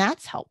 And even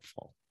that's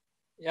helpful.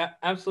 Yeah,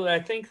 absolutely.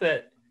 I think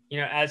that,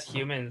 as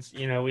humans,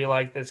 we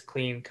like this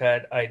clean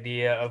cut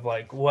idea of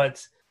like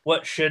what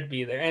should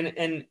be there.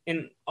 And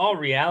in all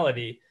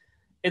reality,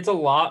 it's a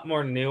lot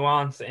more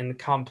nuanced and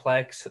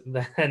complex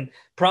than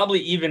probably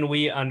even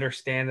we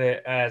understand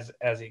it as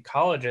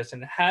ecologists.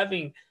 And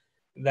having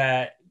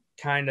that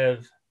kind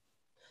of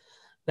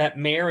that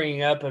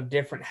marrying up of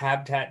different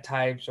habitat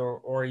types,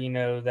 or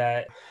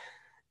that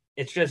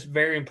it's just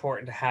very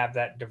important to have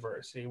that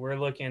diversity. We're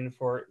looking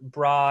for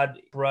broad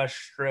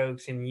brush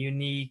strokes and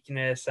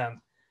uniqueness.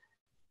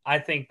 I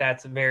think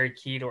that's very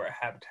key to our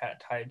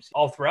habitat types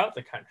all throughout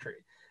the country.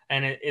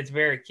 And it's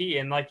very key.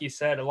 And like you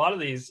said, a lot of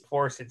these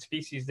forested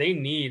species, they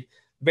need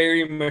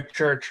very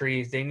mature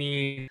trees. They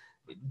need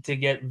to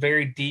get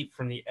very deep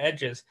from the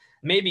edges.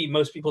 Maybe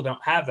most people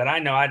don't have that. I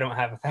know I don't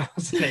have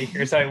 1,000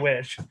 acres. I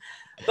wish.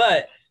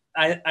 But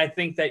I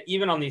think that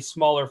even on these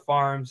smaller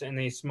farms and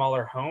these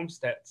smaller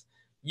homesteads,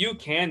 you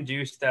can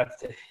do stuff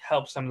to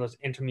help some of those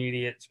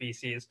intermediate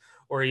species,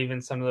 or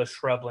even some of those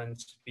shrubland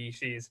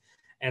species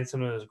and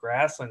some of those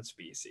grassland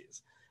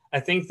species.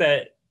 I think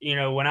that,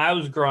 when I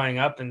was growing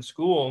up in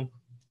school,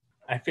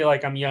 I feel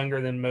like I'm younger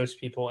than most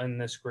people in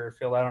this career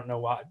field. I don't know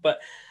why, but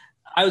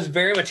I was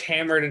very much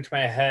hammered into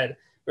my head.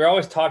 We're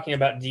always talking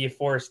about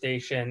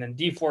deforestation in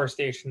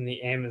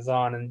the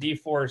Amazon, and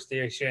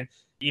deforestation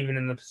even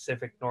in the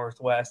Pacific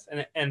Northwest.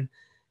 And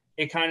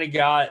it kind of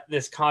got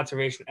this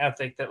conservation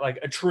ethic that like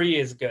a tree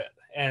is good,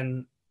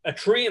 and a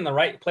tree in the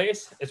right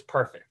place is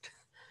perfect.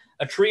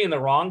 A tree in the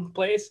wrong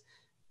place,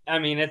 I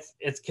mean,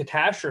 it's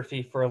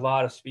catastrophe for a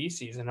lot of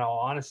species, in all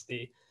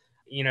honesty.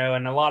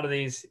 And a lot of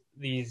these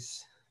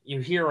you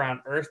hear around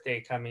Earth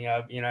Day coming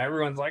up,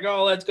 everyone's like,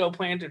 oh, let's go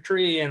plant a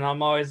tree. And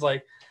I'm always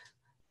like,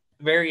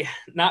 very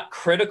not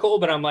critical,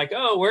 but I'm like,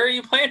 oh, where are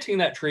you planting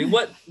that tree?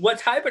 What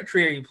type of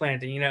tree are you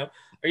planting? Are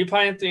you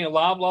planting a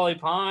loblolly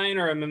pine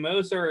or a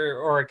mimosa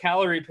or a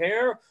Callery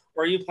pear,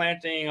 or are you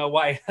planting a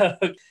white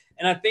oak?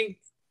 And I think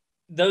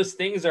those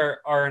things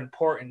are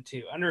important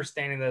too,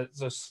 understanding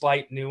those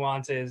slight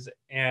nuances,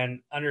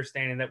 and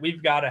understanding that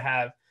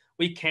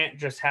we can't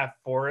just have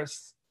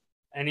forests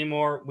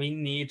anymore. We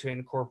need to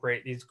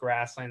incorporate these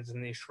grasslands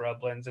and these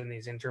shrublands and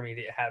these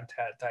intermediate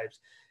habitat types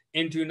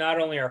into not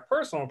only our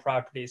personal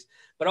properties,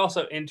 but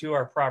also into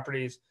our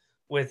properties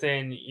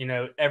within,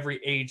 every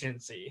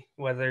agency,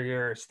 whether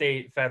you're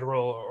state,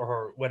 federal,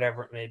 or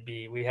whatever it may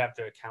be. We have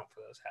to account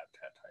for those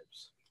habitat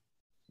types.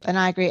 And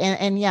I agree.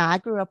 And yeah, I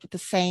grew up with the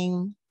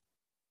same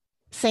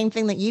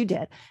thing that you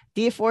did.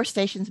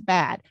 Deforestation's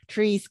bad,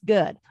 trees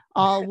good,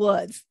 all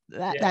woods.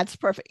 That's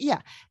perfect.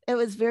 Yeah. It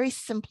was very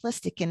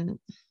simplistic. In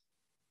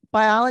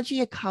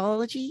biology,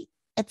 ecology,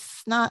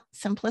 it's not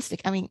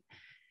simplistic. I mean,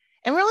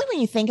 and really, when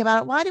you think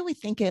about it, why do we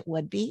think it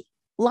would be?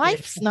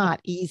 Life's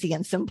not easy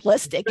and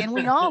simplistic, and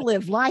we all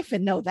live life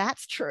and know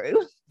that's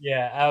true.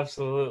 Yeah,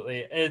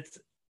 absolutely.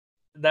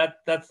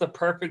 That's the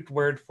perfect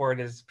word for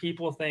it. Is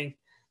people think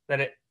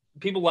that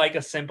people like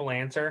a simple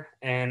answer,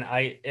 and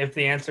if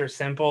the answer is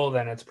simple,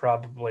 then it's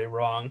probably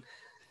wrong.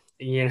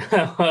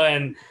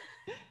 And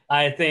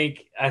I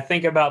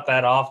think about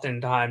that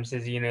oftentimes,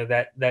 is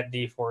that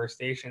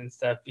deforestation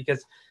stuff,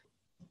 because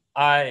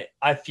I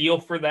feel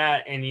for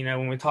that. And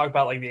when we talk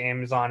about like the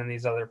Amazon and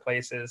these other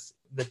places,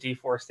 the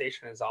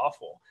deforestation is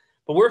awful,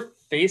 but we're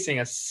facing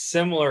a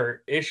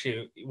similar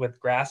issue with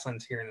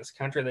grasslands here in this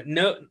country that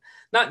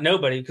not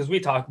nobody, because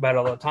we talk about it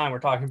all the time, we're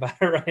talking about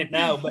it right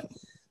now, but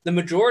the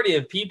majority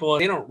of people,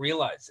 they don't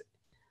realize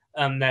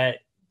it, that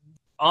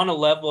on a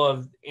level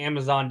of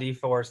Amazon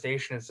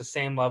deforestation, it's the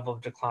same level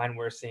of decline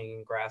we're seeing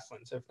in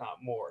grasslands, if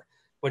not more,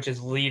 which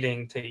is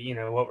leading to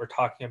what we're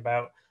talking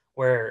about,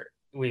 where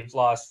we've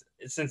lost,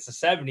 since the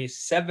 70s,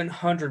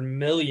 700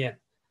 million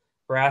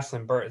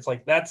grassland birds.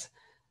 Like, that's,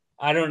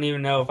 I don't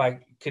even know if I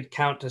could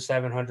count to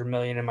 700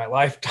 million in my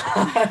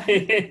lifetime.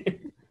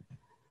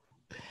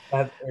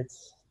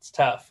 It's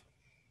tough.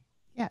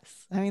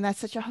 Yes. I mean, that's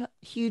such a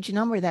huge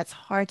number that's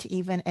hard to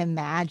even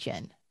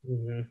imagine.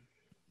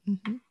 Mm-hmm.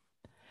 Mm-hmm.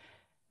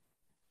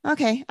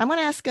 Okay. I'm going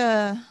to ask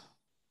a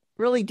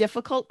really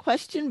difficult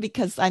question,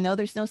 because I know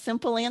there's no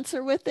simple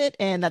answer with it.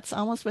 And that's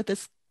almost what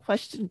this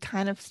question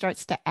kind of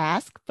starts to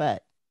ask.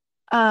 But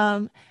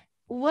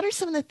what are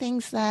some of the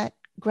things that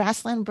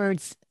grassland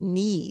birds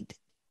need,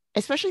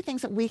 especially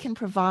things that we can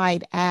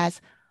provide as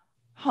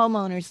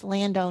homeowners,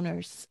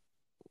 landowners,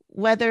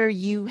 whether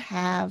you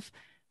have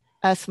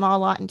a small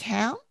lot in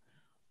town,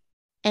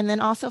 and then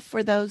also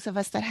for those of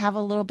us that have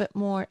a little bit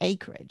more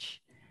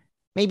acreage,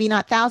 maybe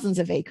not thousands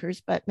of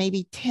acres, but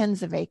maybe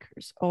tens of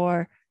acres,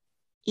 or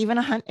even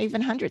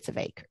hundreds of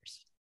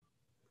acres.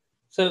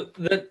 So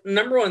the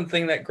number one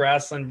thing that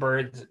grassland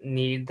birds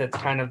need, that's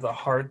kind of the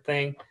hard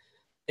thing,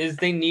 is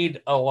they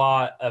need a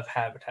lot of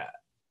habitat.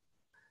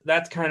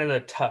 That's kind of the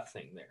tough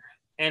thing there.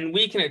 And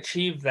we can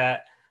achieve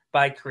that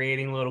by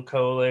creating little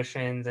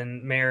coalitions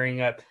and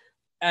marrying up.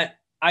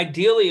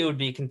 Ideally, it would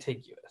be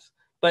contiguous.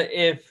 But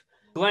if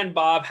Glenn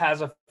Bob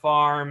has a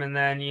farm, and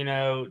then,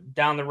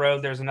 down the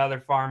road there's another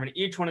farm, and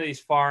each one of these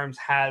farms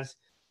has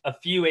a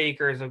few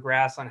acres of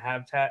grassland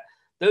habitat,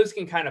 those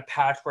can kind of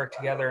patchwork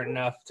together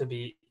enough to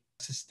be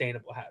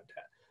sustainable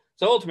habitat.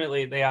 So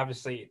ultimately,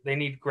 they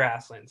need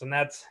grasslands, and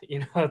that's,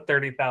 a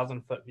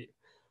 30,000 foot view.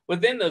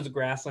 Within those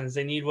grasslands,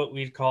 they need what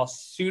we'd call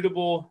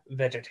suitable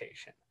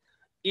vegetation.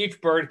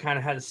 Each bird kind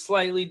of has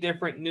slightly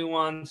different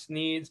nuanced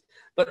needs,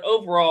 but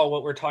overall,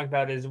 what we're talking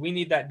about is we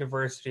need that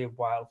diversity of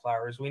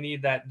wildflowers. We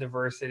need that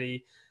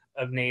diversity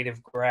of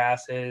native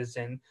grasses.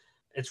 And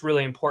it's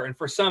really important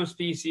for some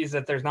species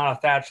that there's not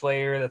a thatch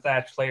layer. The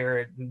thatch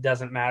layer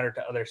doesn't matter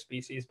to other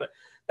species, but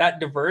that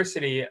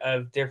diversity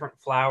of different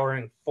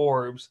flowering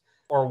forbs,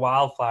 or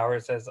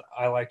wildflowers, as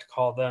I like to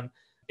call them,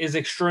 is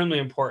extremely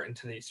important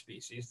to these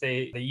species.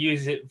 They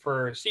use it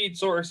for seed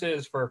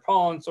sources, for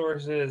pollen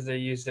sources. They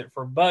use it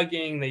for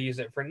bugging. They use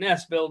it for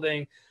nest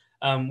building.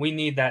 We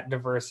need that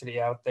diversity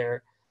out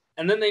there.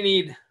 And then they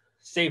need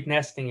safe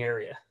nesting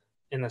area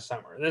in the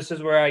summer. This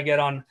is where I get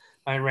on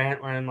my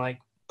rant where I'm like,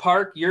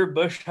 park your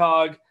bush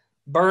hog,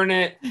 burn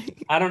it.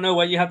 I don't know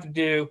what you have to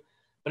do.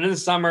 But in the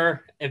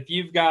summer, if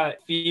you've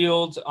got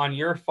fields on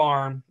your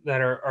farm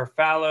that are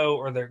fallow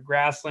or they're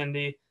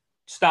grasslandy,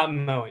 stop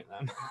mowing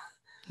them.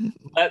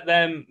 Let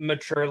them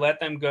mature, let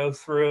them go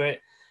through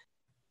it,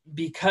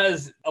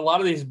 because a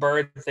lot of these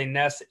birds, they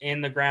nest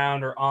in the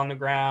ground or on the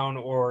ground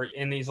or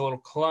in these little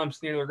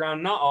clumps near the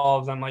ground. Not all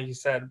of them, like you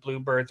said,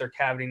 bluebirds are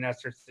cavity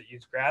nesters that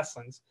use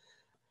grasslands.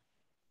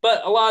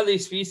 But a lot of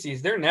these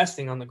species, they're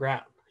nesting on the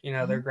ground.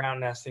 They're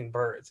ground nesting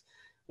birds.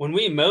 When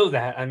we mow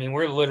that, I mean,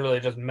 we're literally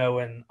just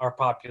mowing our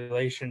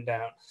population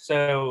down.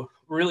 So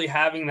really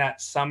having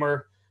that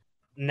summer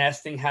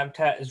nesting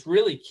habitat is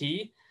really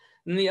key.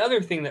 And the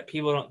other thing that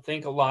people don't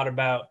think a lot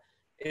about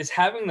is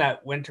having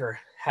that winter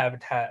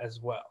habitat as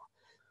well.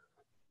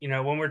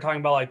 When we're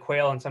talking about like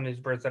quail and some of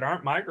these birds that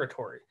aren't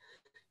migratory,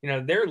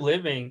 they're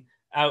living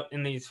out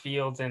in these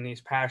fields and these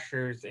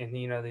pastures and,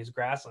 these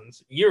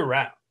grasslands year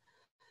round.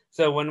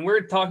 So when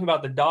we're talking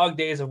about the dog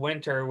days of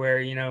winter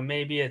where,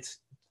 maybe it's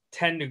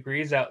 10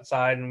 degrees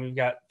outside and we've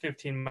got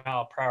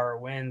 15-mile-per-hour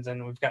winds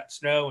and we've got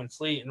snow and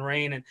sleet and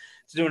rain and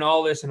it's doing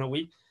all this in a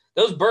week,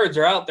 those birds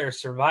are out there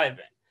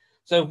surviving.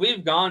 So if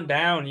we've gone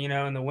down,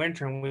 in the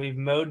winter and we've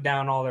mowed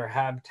down all their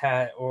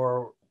habitat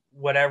or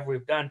whatever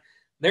we've done,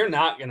 they're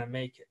not going to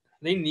make it.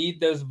 They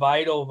need those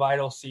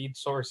vital seed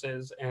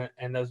sources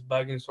and those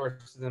bugging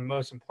sources, and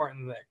most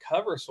important, that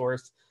cover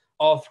source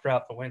all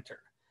throughout the winter.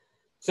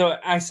 So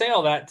I say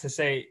all that to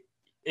say,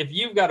 if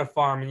you've got a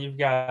farm and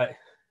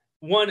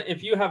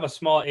if you have a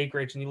small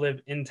acreage and you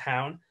live in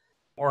town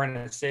or in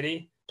a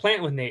city,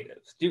 plant with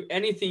natives. Do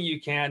anything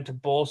you can to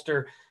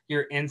bolster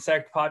your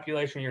insect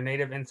population, your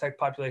native insect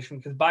population,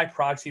 because by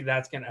proxy,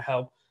 that's going to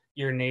help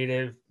your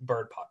native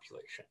bird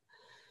population.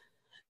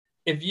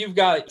 If you've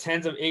got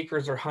tens of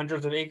acres or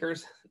hundreds of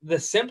acres, the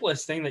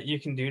simplest thing that you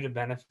can do to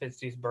benefit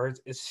these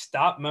birds is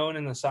stop mowing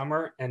in the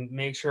summer and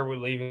make sure we're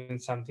leaving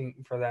something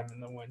for them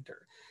in the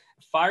winter.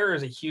 Fire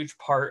is a huge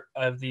part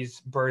of these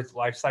birds'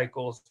 life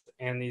cycles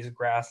and these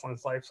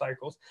grasslands life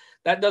cycles.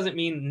 That doesn't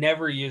mean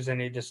never use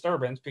any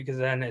disturbance, because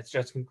then it's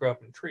just going to grow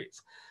up in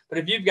trees. But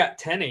if you've got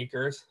 10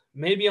 acres,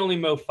 maybe only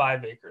mow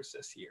 5 acres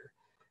this year.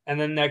 And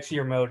then next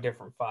year, mow a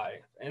different 5.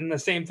 And the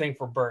same thing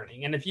for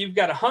burning. And if you've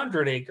got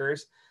 100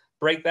 acres,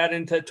 break that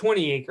into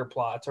 20-acre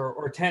plots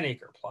or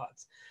 10-acre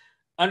plots.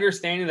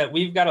 Understanding that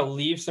we've got to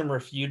leave some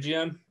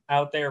refugium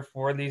out there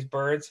for these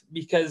birds,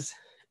 because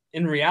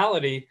in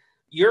reality,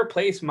 your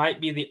place might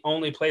be the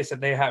only place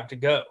that they have to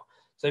go.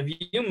 So if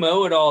you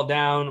mow it all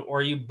down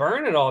or you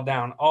burn it all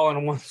down all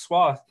in one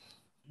swath,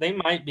 they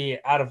might be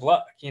out of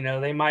luck.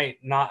 They might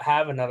not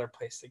have another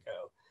place to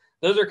go.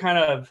 Those are kind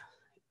of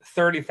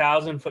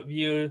 30,000 foot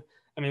view.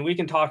 I mean, we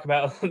can talk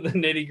about the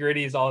nitty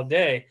gritties all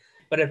day,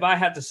 but if I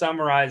had to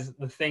summarize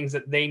the things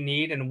that they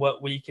need and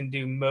what we can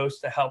do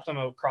most to help them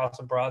across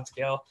a broad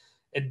scale,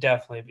 it'd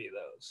definitely be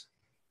those.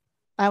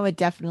 I would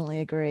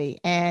definitely agree.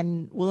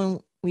 And when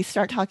we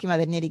start talking about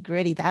the nitty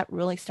gritty, that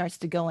really starts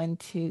to go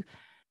into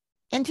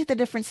the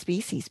different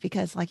species,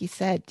 because like you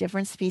said,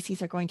 different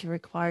species are going to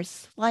require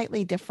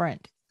slightly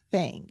different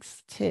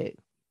things too.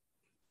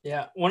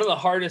 Yeah. One of the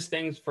hardest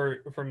things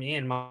for me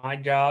in my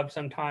job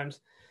sometimes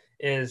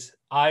is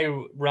I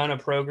run a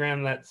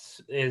program that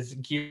is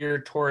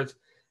geared towards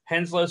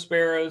Henslow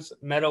sparrows,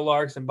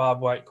 meadowlarks, and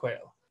bobwhite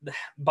quail. The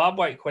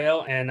bobwhite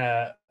quail and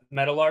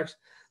meadowlarks,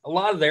 a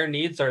lot of their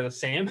needs are the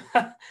same,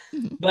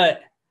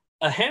 but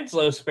a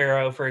Henslow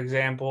sparrow, for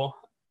example,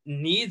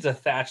 needs a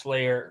thatch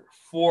layer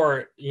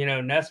for,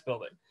 nest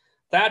building.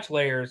 Thatch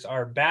layers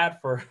are bad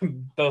for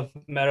both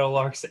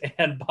meadowlarks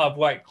and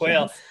bobwhite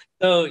quail. Yes.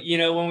 So,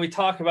 when we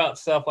talk about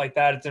stuff like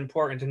that, it's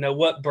important to know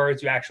what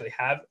birds you actually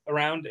have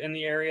around in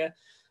the area.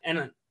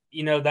 And,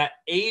 that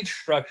age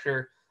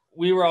structure,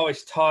 we were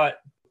always taught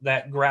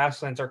that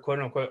grasslands are quote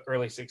unquote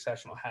early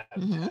successional habitat.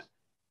 Mm-hmm.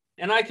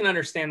 And I can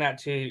understand that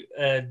to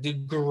a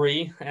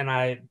degree, and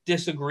I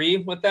disagree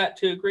with that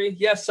to a degree.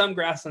 Yes, some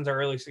grasslands are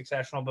early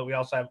successional, but we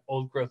also have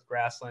old growth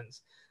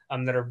grasslands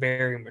that are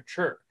very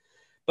mature.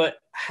 But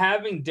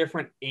having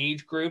different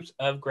age groups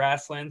of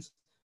grasslands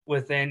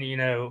within,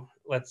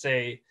 let's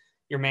say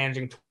you're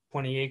managing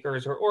 20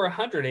 acres or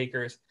 100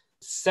 acres,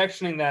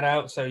 sectioning that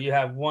out so you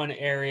have one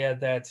area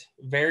that's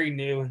very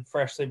new and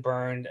freshly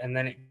burned, and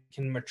then it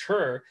can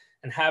mature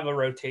and have a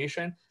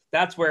rotation.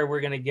 That's where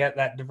we're going to get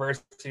that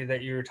diversity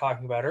that you were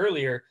talking about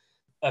earlier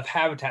of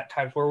habitat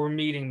types, where we're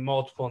meeting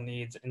multiple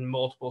needs and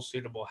multiple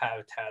suitable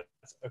habitats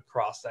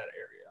across that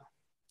area.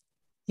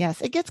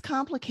 Yes, it gets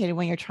complicated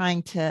when you're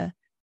trying to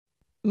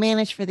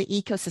manage for the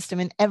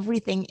ecosystem and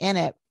everything in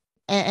it.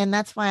 And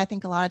that's why I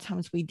think a lot of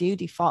times we do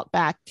default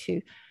back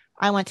to,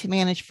 I want to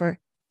manage for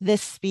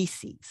this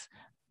species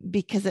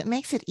because it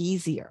makes it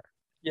easier.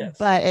 Yes.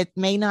 But it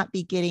may not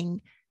be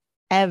getting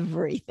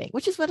everything,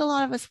 which is what a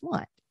lot of us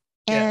want.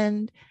 Yeah.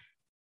 And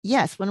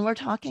yes, when we're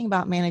talking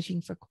about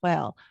managing for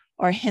quail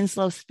or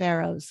Henslow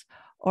sparrows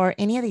or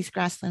any of these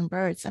grassland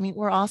birds, I mean,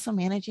 we're also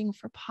managing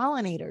for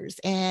pollinators.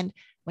 And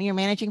when you're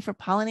managing for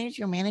pollinators,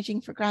 you're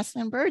managing for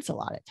grassland birds a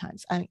lot of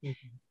times. I mean,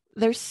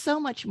 there's so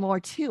much more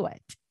to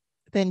it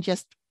than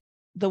just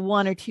the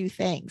one or two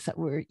things that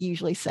we're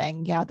usually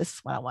saying, yeah, this is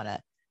what I want to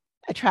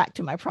attract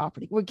to my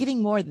property. We're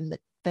getting more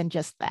than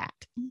just that.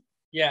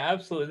 Yeah,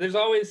 absolutely. There's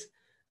always,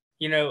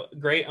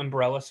 great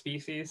umbrella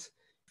species.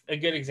 A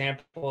good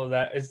example of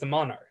that is the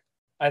monarch.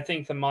 I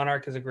think the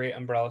monarch is a great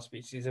umbrella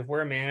species. If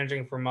we're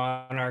managing for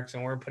monarchs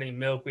and we're putting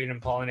milkweed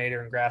and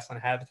pollinator and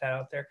grassland habitat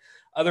out there,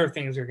 other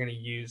things are going to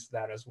use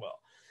that as well.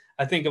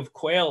 I think of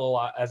quail a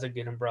lot as a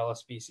good umbrella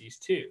species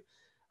too.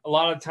 A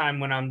lot of time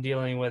when I'm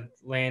dealing with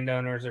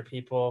landowners or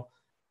people,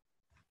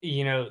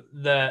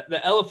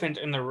 the elephant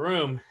in the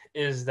room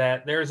is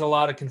that there's a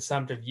lot of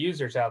consumptive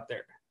users out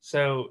there.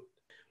 So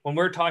when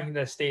we're talking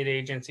to state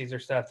agencies or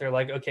stuff, they're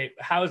like, okay,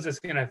 how is this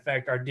going to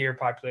affect our deer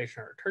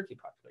population or our turkey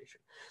population?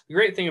 The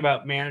great thing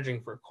about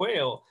managing for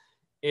quail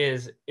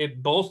is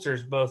it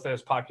bolsters both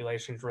those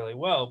populations really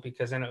well,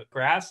 because in a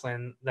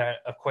grassland that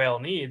a quail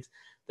needs,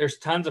 there's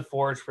tons of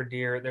forage for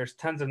deer. There's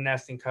tons of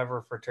nesting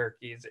cover for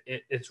turkeys.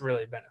 It's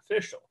really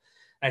beneficial.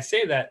 And I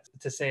say that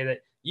to say that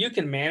you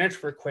can manage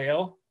for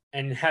quail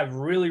and have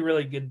really,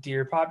 really good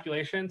deer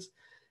populations.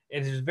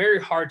 It is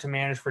very hard to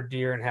manage for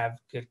deer and have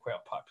good quail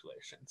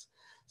populations.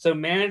 So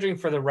managing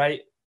for the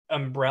right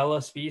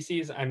umbrella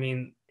species, I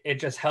mean, it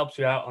just helps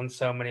you out on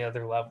so many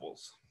other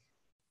levels.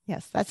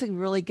 Yes, that's a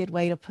really good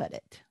way to put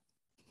it.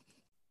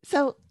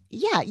 So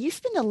yeah, you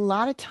spend a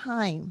lot of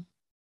time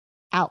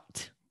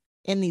out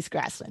in these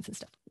grasslands and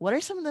stuff. What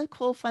are some of the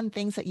cool, fun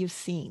things that you've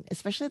seen,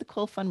 especially the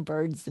cool, fun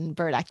birds and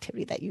bird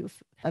activity that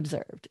you've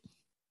observed?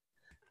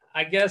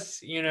 I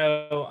guess,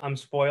 I'm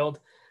spoiled.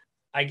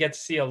 I get to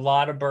see a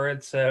lot of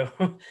birds, so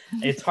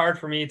it's hard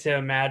for me to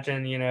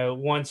imagine,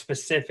 one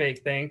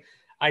specific thing.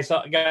 I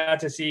got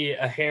to see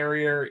a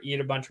harrier eat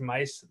a bunch of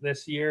mice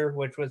this year,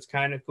 which was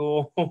kind of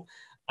cool.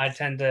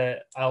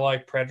 I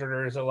like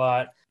predators a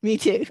lot. Me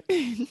too.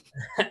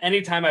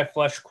 Anytime I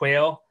flush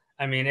quail,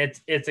 I mean,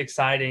 it's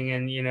exciting.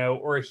 And,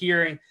 we're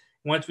hearing,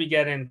 once we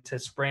get into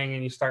spring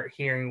and you start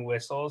hearing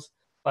whistles,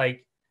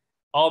 like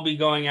I'll be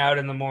going out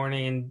in the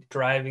morning and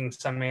driving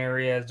some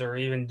areas or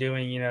even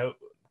doing,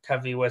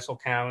 covey whistle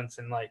counts.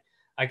 And like,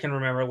 I can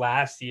remember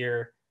last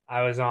year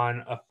I was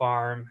on a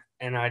farm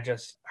and I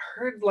just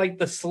heard like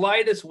the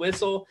slightest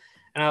whistle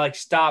and I like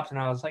stopped and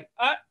I was like,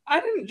 I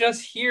didn't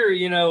just hear,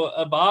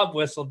 a bob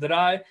whistle, did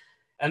I?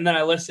 And then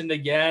I listened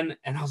again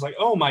and I was like,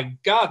 oh my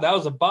God, that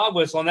was a bob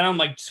whistle. And then I'm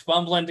like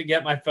fumbling to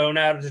get my phone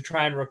out to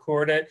try and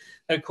record it.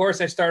 And of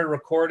course I started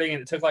recording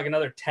and it took like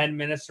another 10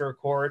 minutes to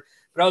record,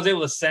 but I was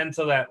able to send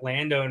to that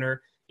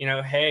landowner,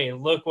 hey,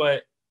 look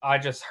what I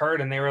just heard.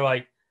 And they were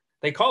like,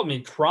 they called me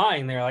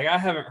crying. They're like, I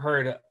haven't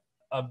heard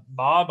a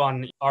bob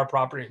on our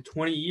property in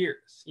 20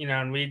 years,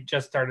 and we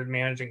just started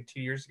managing 2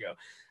 years ago.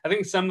 I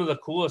think some of the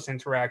coolest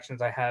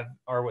interactions I have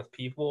are with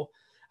people.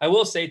 I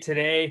will say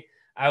today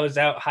I was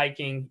out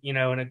hiking, in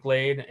a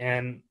glade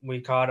and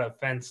we caught a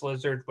fence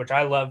lizard, which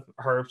I love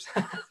herps.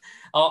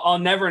 I'll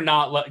never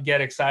not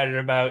get excited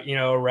about,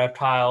 a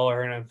reptile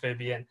or an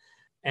amphibian.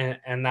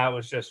 And that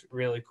was just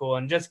really cool.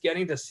 And just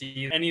getting to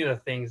see any of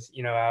the things,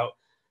 out.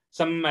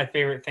 Some of my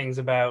favorite things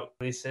about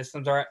these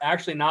systems are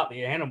actually not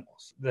the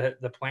animals,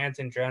 the plants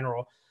in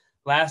general.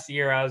 Last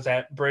year, I was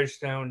at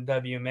Bridgestone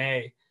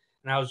WMA,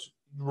 and I was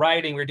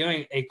we're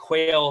doing a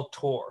quail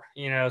tour.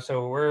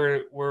 So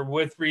we're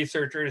with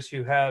researchers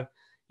who have,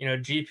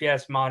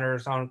 GPS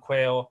monitors on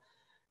quail,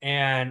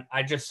 and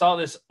I just saw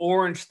this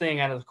orange thing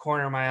out of the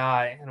corner of my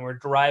eye, and we're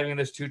driving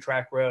this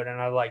 2-track road, and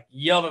I like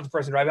yelled at the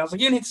person driving. I was like,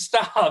 "You need to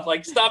stop!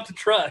 Like, stop the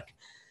truck!"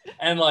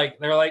 And like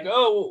they're like,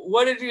 "Oh,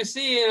 what did you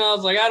see?" And I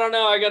was like, "I don't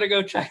know. I got to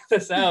go check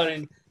this out."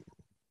 And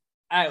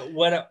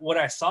what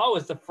I saw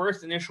was the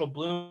first initial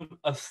bloom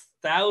of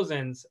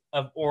thousands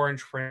of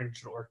orange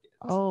fringed orchids.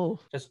 Oh,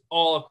 just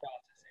all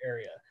across this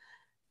area.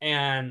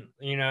 And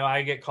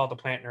I get called a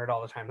plant nerd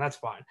all the time. That's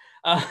fine.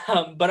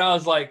 But I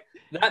was like,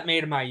 that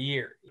made my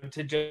year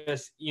to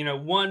just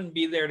one,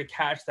 be there to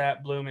catch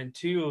that bloom, and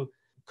two,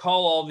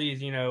 call all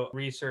these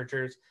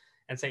researchers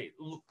and say,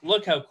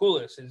 look how cool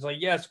this is. Like,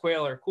 yes,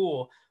 quail are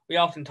cool. We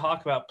often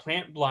talk about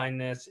plant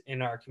blindness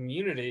in our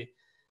community.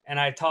 And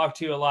I talk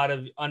to a lot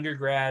of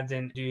undergrads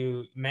and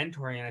do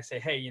mentoring. And I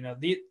say, hey,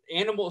 the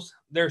animals,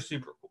 they're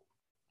super cool.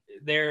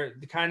 They're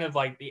kind of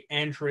like the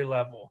entry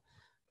level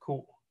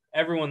cool.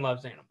 Everyone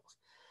loves animals.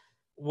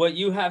 What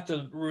you have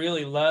to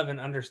really love and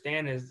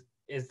understand is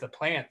the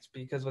plants,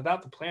 because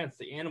without the plants,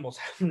 the animals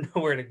have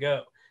nowhere to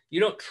go.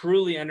 You don't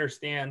truly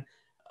understand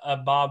a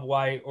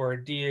bobwhite or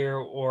a deer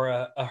or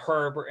a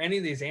herb or any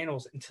of these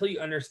animals until you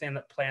understand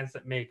the plants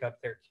that make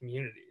up their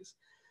communities.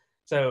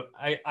 So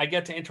I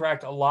get to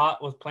interact a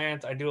lot with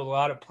plants. I do a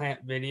lot of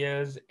plant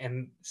videos,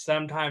 and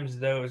sometimes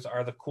those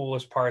are the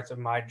coolest parts of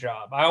my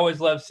job. I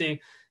always love seeing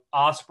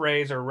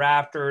ospreys or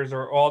raptors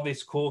or all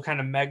these cool kind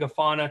of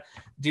megafauna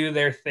do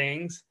their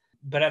things.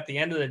 But at the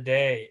end of the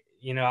day,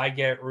 I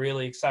get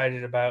really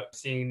excited about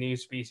seeing new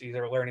species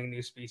or learning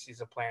new species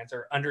of plants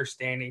or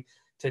understanding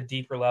to a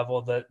deeper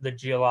level the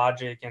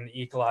geologic and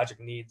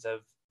ecologic needs of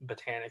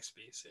botanic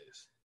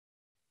species.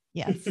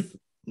 Yes.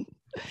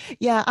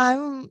 Yeah,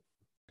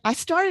 I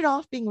started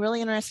off being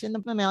really interested in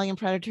the mammalian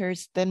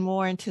predators, then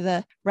more into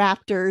the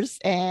raptors,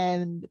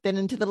 and then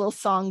into the little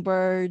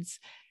songbirds,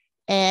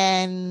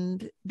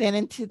 and then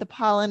into the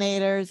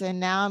pollinators,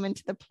 and now I'm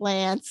into the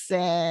plants.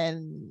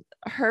 And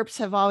herps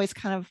have always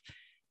kind of,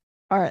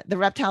 or the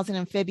reptiles and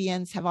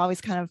amphibians have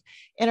always kind of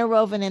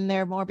interwoven in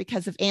there more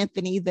because of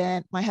Anthony,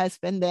 than my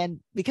husband, than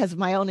because of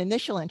my own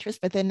initial interest.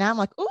 But then now I'm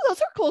like, oh, those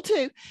are cool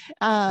too.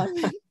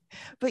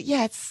 But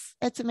yeah,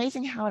 it's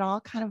amazing how it all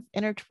kind of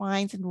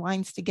intertwines and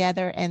winds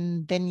together,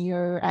 and then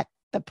you're at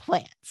the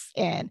plants,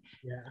 and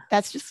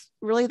that's just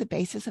really the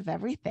basis of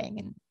everything.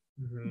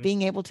 And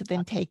being able to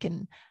then take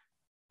and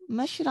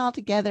mush it all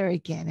together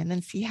again, and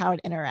then see how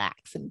it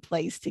interacts and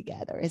plays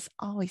together is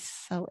always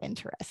so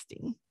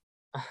interesting.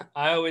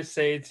 I always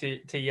say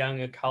to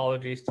young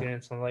ecology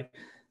students, I'm like,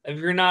 if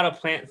you're not a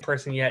plant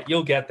person yet,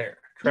 you'll get there.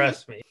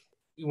 Trust me.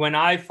 When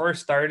I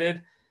first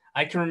started,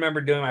 I can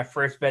remember doing my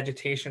first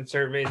vegetation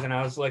surveys, and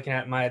I was looking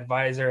at my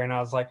advisor and I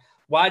was like,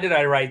 why did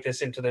I write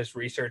this into this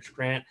research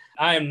grant?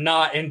 I am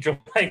not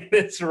enjoying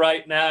this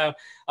right now.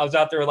 I was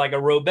out there with like a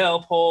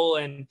Robel pole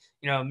and,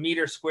 a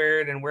meter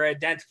squared, and we're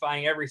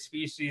identifying every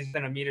species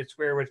in a meter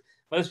square, which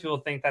most people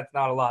think that's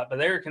not a lot, but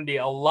there can be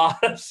a lot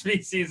of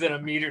species in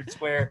a meter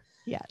square.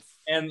 Yes.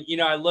 And,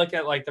 I look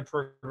at like the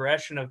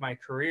progression of my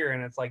career,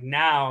 and it's like,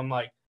 now I'm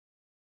like,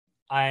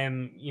 I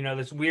am,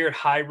 this weird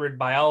hybrid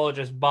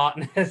biologist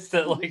botanist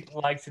that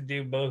likes to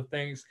do both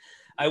things.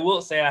 I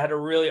will say I had a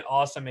really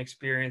awesome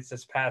experience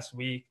this past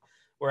week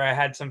where I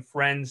had some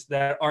friends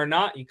that are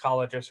not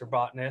ecologists or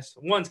botanists.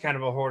 One's kind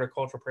of a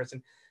horticultural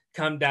person,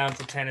 come down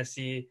to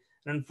Tennessee.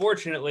 And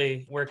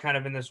unfortunately, we're kind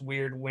of in this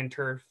weird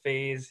winter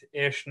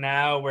phase-ish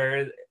now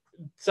where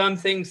some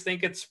things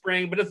think it's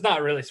spring, but it's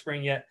not really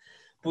spring yet.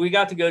 But we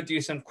got to go do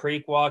some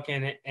creek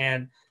walking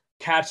and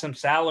catch some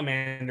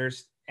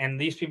salamanders. And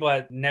these people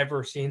had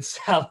never seen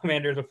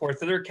salamanders before.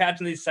 So they're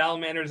catching these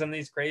salamanders and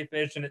these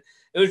crayfish. And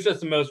it was just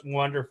the most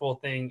wonderful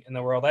thing in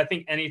the world. I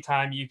think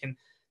anytime you can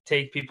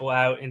take people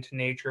out into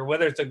nature,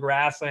 whether it's a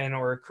grassland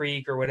or a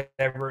creek or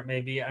whatever it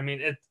may be, I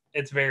mean,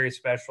 it's very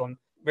special. I'm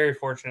very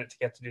fortunate to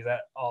get to do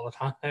that all the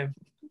time.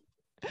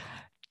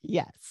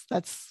 Yes,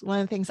 that's one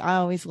of the things I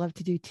always love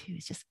to do too,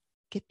 is just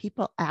get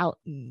people out,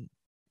 and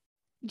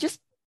just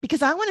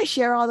because I want to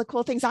share all the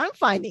cool things I'm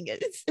finding.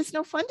 It's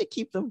no fun to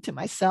keep them to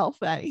myself.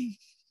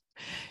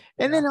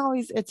 And then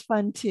always it's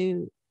fun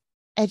to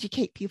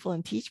educate people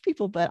and teach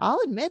people. But I'll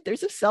admit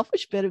there's a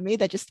selfish bit of me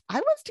that just, I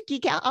want to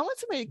geek out. I want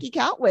somebody to geek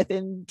out with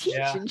and teach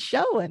and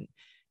show. And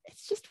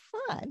it's just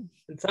fun.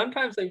 And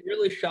sometimes they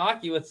really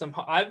shock you with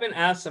I've been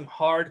asked some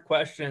hard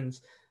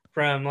questions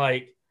from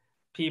like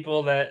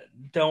people that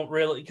don't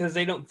really, because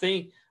they don't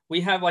think we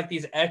have like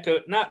these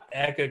not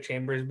echo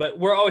chambers, but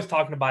we're always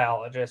talking to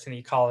biologists and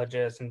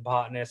ecologists and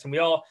botanists. And we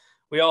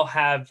all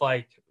have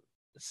like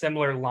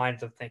similar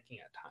lines of thinking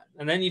at times.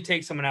 And then you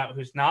take someone out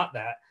who's not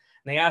that,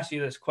 and they ask you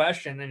this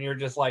question, and you're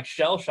just like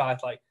shell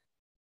shocked, like,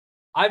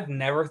 I've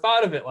never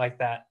thought of it like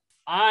that.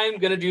 I'm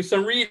going to do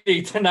some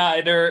reading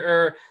tonight,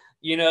 or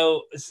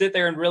sit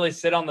there and really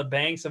sit on the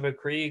banks of a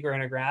creek or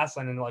in a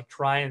grassland and like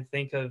try and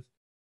think of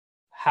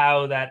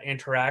how that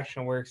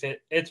interaction works.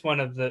 It's one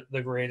of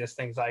the greatest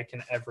things I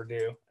can ever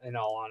do. In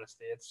all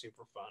honesty, it's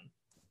super fun.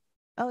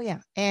 Oh yeah.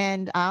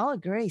 And I'll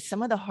agree.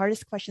 Some of the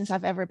hardest questions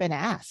I've ever been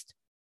asked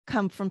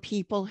come from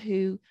people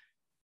who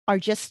are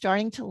just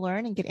starting to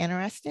learn and get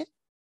interested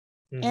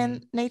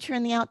in nature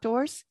and the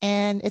outdoors.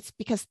 And it's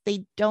because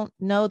they don't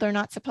know they're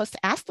not supposed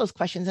to ask those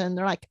questions. And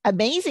they're like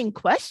amazing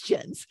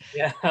questions.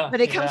 Yeah.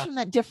 But it comes from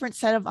that different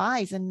set of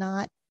eyes, and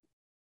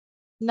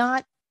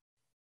not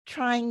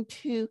trying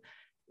to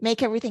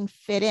make everything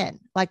fit in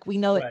like we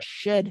know it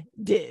should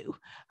do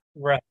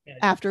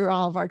after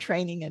all of our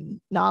training and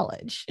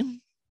knowledge.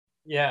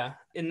 Yeah.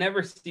 It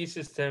never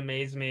ceases to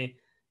amaze me,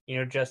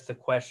 just the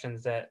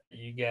questions that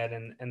you get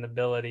and the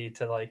ability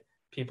to like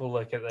people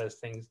look at those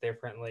things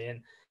differently.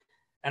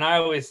 And I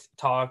always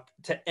talk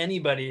to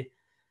anybody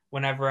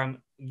whenever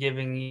I'm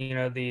giving,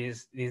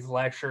 these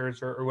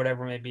lectures or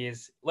whatever it may be,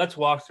 is let's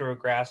walk through a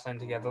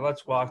grassland together.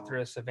 Let's walk through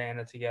a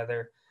savanna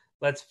together.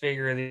 Let's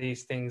figure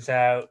these things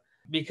out,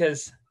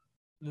 because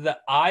the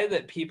eye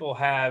that people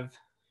have,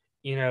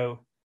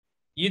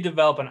 you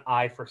develop an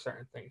eye for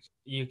certain things.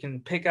 You can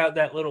pick out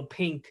that little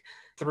pink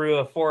through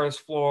a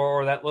forest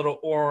floor, or that little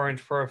orange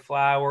for a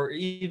flower.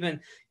 Even,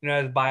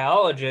 as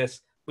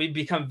biologists, we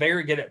become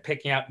very good at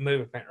picking out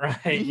movement,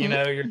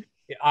 right?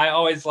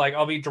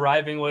 I'll be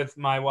driving with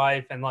my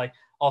wife, and like,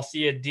 I'll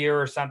see a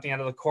deer or something out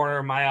of the corner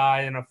of my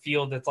eye in a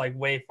field that's like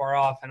way far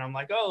off. And I'm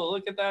like, oh,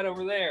 look at that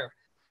over there.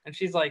 And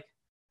she's like,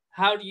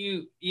 how do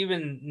you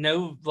even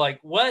know, like,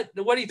 what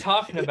are you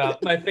talking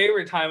about? My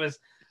favorite time is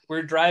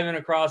we're driving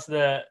across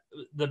the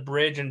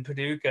bridge in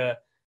Paducah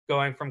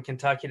going from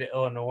Kentucky to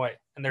Illinois,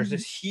 and there's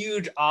this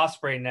huge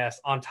osprey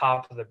nest on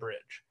top of the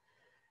bridge.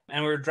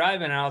 And we were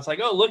driving, and I was like,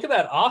 oh, look at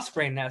that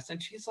osprey nest.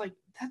 And she's like,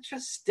 that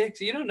just sticks.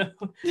 You don't know.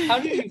 How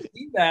do you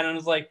see that? And I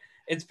was like,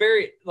 it's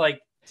very,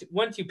 like,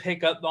 once you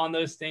pick up on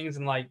those things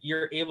and, like,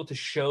 you're able to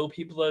show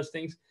people those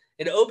things,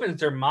 it opens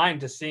their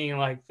mind to seeing,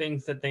 like,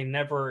 things that they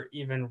never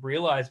even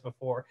realized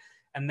before.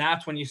 And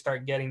that's when you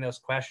start getting those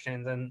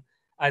questions. And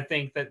I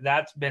think that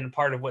that's been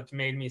part of what's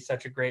made me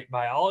such a great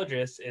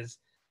biologist is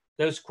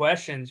those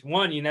questions.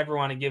 One, you never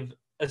want to give,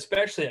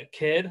 especially a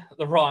kid,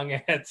 the wrong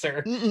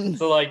answer.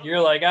 So, like,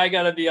 you're like, I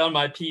got to be on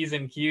my P's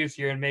and Q's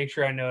here and make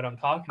sure I know what I'm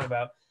talking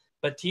about.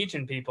 But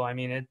teaching people, I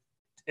mean,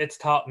 it's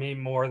taught me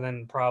more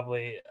than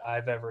probably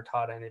I've ever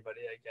taught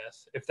anybody, I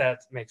guess, if that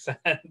makes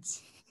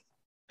sense.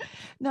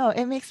 No,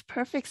 it makes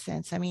perfect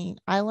sense. I mean,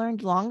 I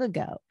learned long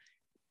ago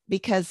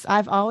because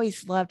I've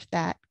always loved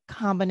that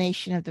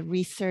combination of the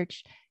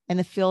research and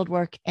the field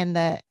work and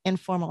the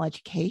informal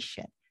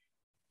education.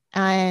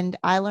 And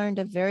I learned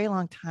a very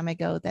long time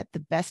ago that the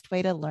best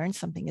way to learn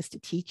something is to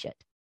teach it.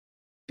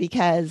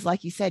 Because,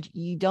 like you said,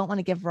 you don't want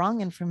to give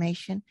wrong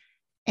information.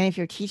 And if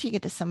you're teaching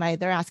it to somebody,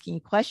 they're asking you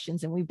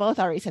questions. And we both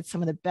already said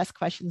some of the best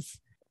questions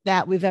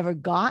that we've ever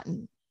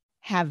gotten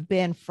have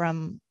been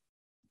from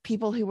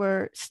people who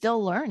were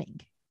still learning.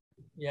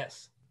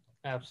 Yes,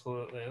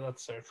 absolutely.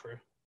 That's so true.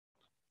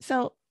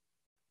 So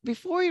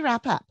before we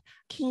wrap up,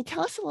 can you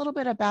tell us a little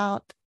bit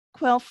about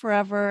Quail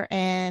Forever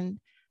and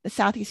the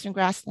Southeastern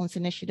Grasslands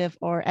Initiative,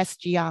 or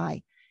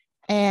SGI,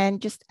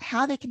 and just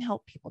how they can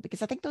help people?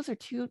 Because I think those are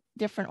two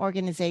different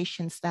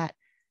organizations that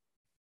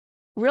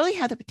really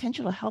have the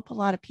potential to help a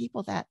lot of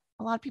people that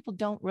a lot of people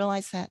don't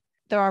realize that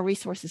there are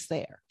resources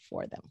there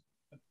for them.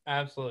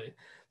 Absolutely.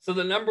 So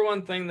the number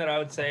one thing that I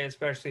would say,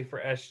 especially for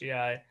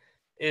SGI,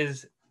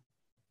 is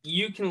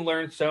you can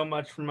learn so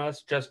much from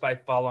us just by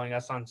following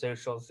us on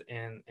socials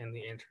and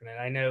the internet.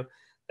 I know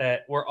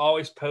that we're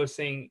always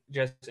posting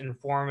just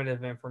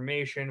informative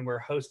information. We're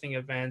hosting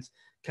events.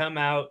 Come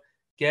out,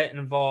 get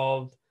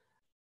involved,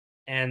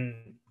 and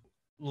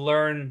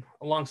learn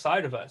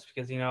alongside of us,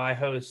 because, you know, I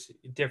host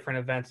different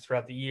events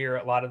throughout the year.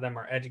 A lot of them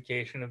are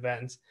education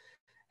events,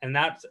 and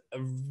that's a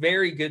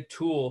very good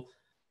tool.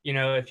 You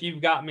know, if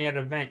you've got me at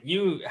an event,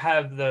 you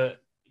have the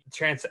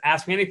chance to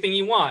ask me anything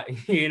you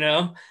want. You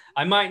know,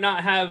 I might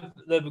not have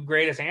the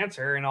greatest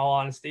answer, in all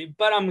honesty,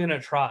 but I'm going to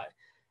try.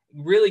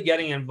 Really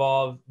getting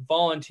involved,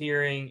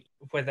 volunteering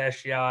with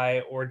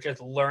SGI, or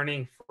just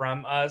learning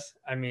from us,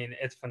 I mean,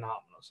 it's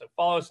phenomenal. So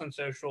follow us on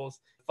socials,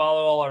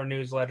 follow all our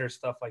newsletters,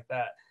 stuff like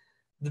that.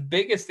 The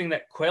biggest thing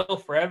that Quail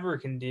Forever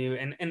can do,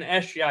 and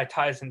SGI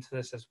ties into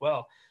this as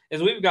well,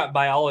 is we've got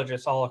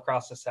biologists all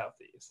across the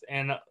Southeast.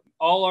 And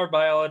all our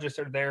biologists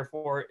are there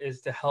for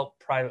is to help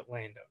private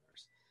landowners.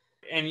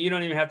 And you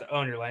don't even have to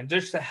own your land,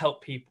 just to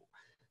help people.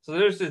 So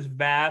there's this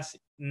vast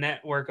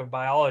network of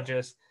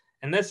biologists,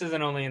 and this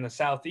isn't only in the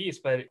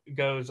Southeast, but it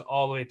goes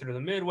all the way through the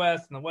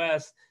Midwest and the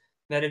West,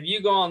 that if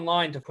you go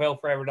online to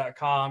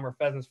quailforever.com or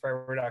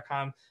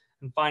pheasantsforever.com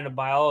and find a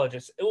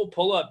biologist, it will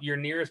pull up your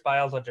nearest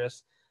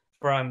biologist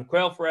from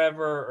Quail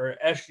Forever or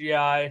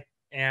SGI,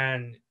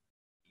 and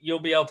you'll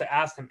be able to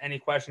ask them any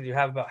questions you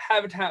have about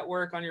habitat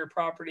work on your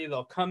property.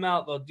 They'll come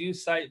out, they'll do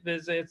site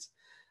visits.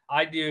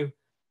 I do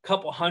a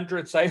couple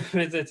hundred site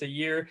visits a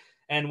year,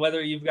 and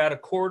whether you've got a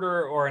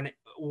quarter or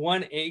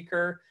 1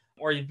 acre,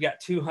 or you've got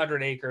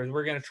 200 acres,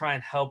 we're going to try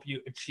and help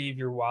you achieve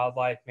your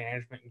wildlife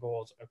management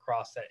goals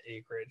across that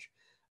acreage.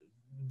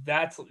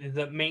 That's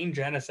the main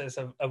genesis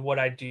of what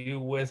I do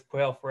with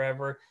Quail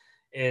Forever.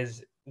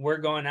 Is we're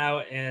going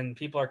out and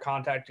people are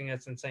contacting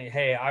us and saying,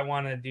 hey, I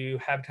want to do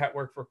habitat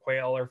work for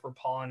quail or for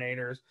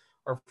pollinators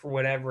or for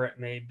whatever it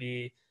may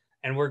be.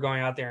 And we're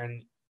going out there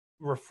and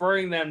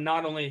referring them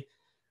not only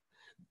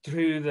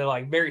through the,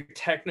 like, very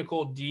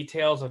technical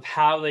details of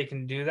how they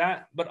can do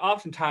that, but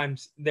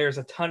oftentimes there's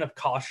a ton of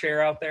cost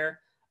share out there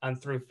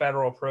through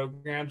federal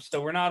programs.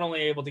 So we're not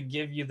only able to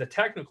give you the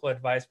technical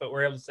advice, but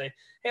we're able to say,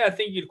 hey, I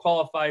think you'd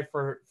qualify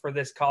for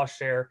this cost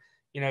share.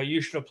 You know,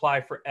 you should apply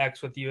for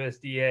X with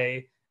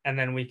USDA, and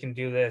then we can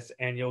do this,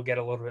 and you'll get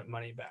a little bit of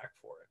money back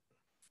for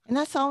it. And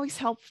that's always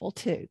helpful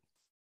too.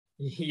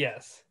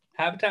 Yes.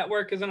 Habitat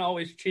work isn't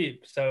always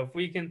cheap. So if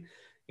we can,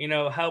 you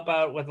know, help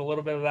out with a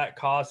little bit of that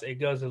cost, it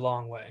goes a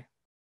long way.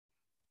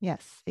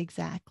 Yes,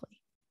 exactly.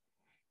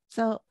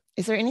 So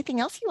is there anything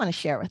else you want to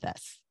share with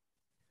us?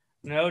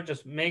 No,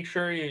 just make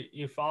sure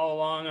you follow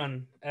along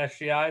on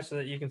SGI so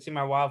that you can see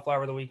my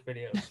Wildflower of the Week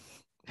videos.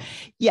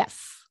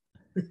 Yes.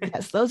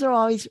 Yes, those are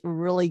always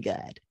really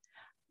good.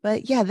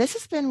 But yeah, this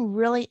has been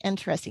really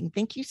interesting.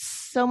 Thank you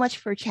so much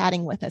for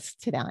chatting with us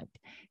tonight.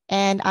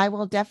 And I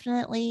will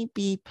definitely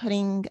be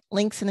putting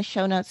links in the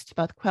show notes to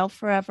both Quail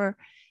Forever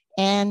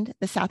and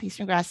the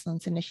Southeastern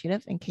Grasslands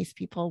Initiative in case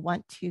people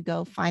want to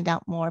go find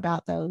out more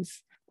about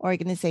those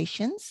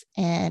organizations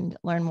and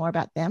learn more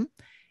about them.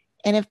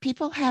 And if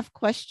people have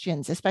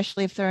questions,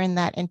 especially if they're in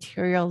that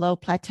interior low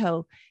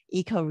plateau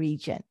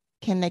ecoregion,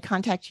 can they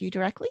contact you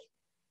directly?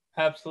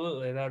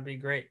 Absolutely. That would be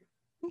great.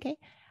 Okay.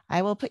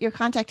 I will put your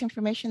contact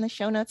information in the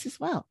show notes as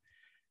well.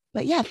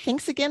 But yeah,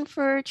 thanks again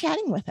for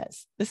chatting with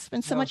us. This has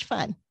been so much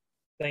fun.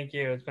 Thank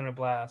you. It's been a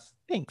blast.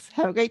 Thanks.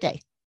 Have a great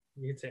day.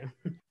 You too.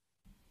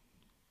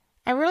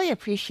 I really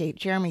appreciate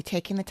Jeremey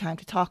taking the time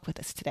to talk with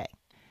us today.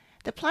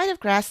 The plight of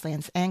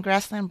grasslands and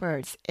grassland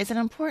birds is an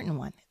important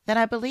one that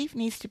I believe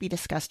needs to be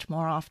discussed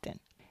more often.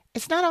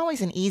 It's not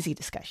always an easy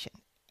discussion,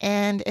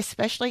 and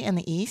especially in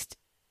the East,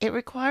 it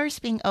requires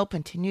being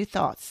open to new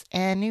thoughts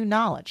and new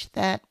knowledge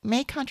that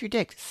may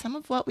contradict some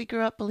of what we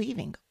grew up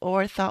believing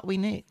or thought we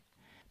knew.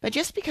 But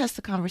just because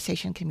the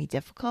conversation can be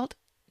difficult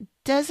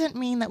doesn't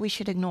mean that we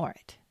should ignore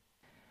it.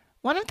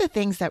 One of the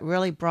things that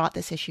really brought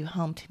this issue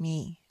home to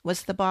me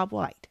was the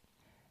bobwhite.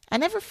 I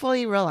never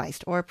fully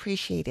realized or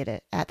appreciated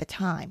it at the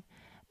time,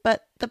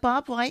 but the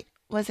bobwhite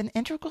was an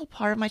integral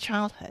part of my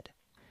childhood.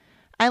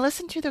 I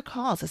listened to their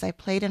calls as I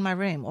played in my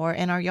room or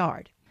in our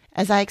yard.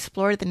 As I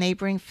explored the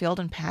neighboring field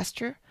and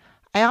pasture,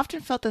 I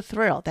often felt the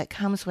thrill that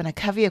comes when a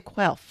covey of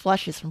quail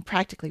flushes from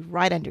practically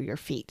right under your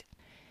feet.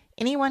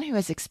 Anyone who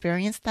has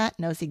experienced that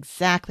knows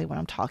exactly what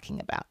I'm talking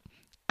about.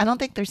 I don't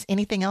think there's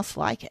anything else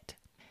like it.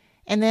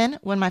 And then,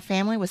 when my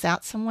family was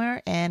out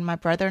somewhere and my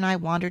brother and I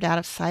wandered out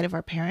of sight of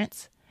our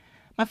parents,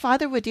 my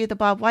father would do the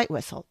bobwhite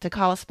whistle to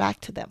call us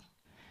back to them.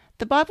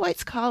 The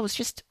bobwhite's call was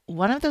just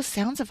one of those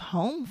sounds of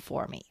home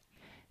for me.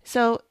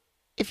 So,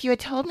 if you had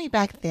told me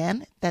back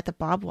then that the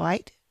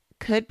bobwhite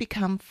could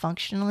become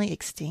functionally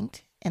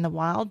extinct in the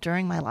wild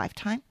during my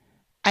lifetime,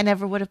 I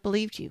never would have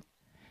believed you.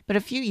 But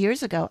a few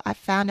years ago, I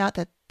found out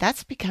that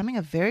that's becoming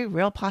a very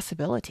real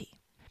possibility.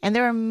 And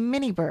there are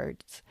many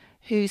birds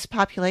whose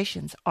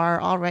populations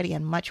are already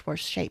in much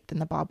worse shape than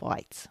the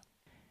bobwhites.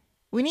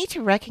 We need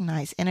to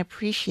recognize and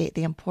appreciate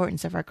the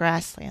importance of our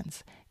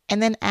grasslands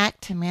and then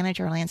act to manage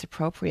our lands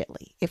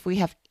appropriately if we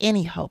have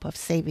any hope of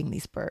saving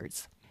these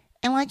birds.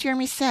 And like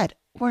Jeremey said,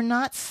 we're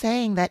not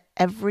saying that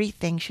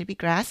everything should be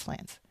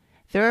grasslands.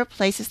 There are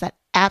places that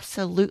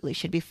absolutely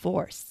should be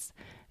forests,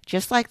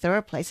 just like there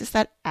are places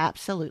that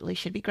absolutely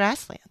should be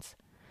grasslands.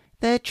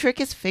 The trick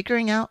is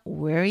figuring out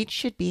where each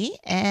should be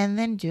and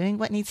then doing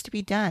what needs to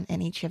be done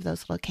in each of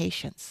those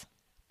locations.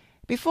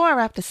 Before I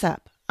wrap this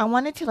up, I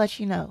wanted to let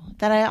you know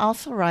that I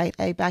also write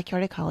a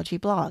Backyard Ecology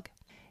blog.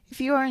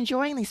 If you are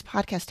enjoying these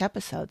podcast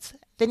episodes,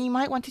 then you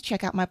might want to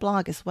check out my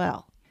blog as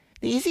well.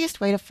 The easiest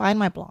way to find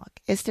my blog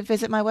is to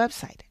visit my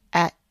website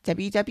at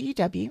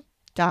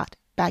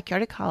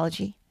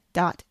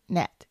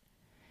www.backyardecology.net.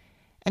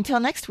 Until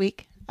next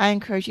week, I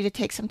encourage you to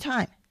take some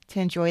time to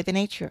enjoy the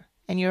nature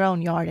in your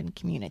own yard and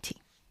community.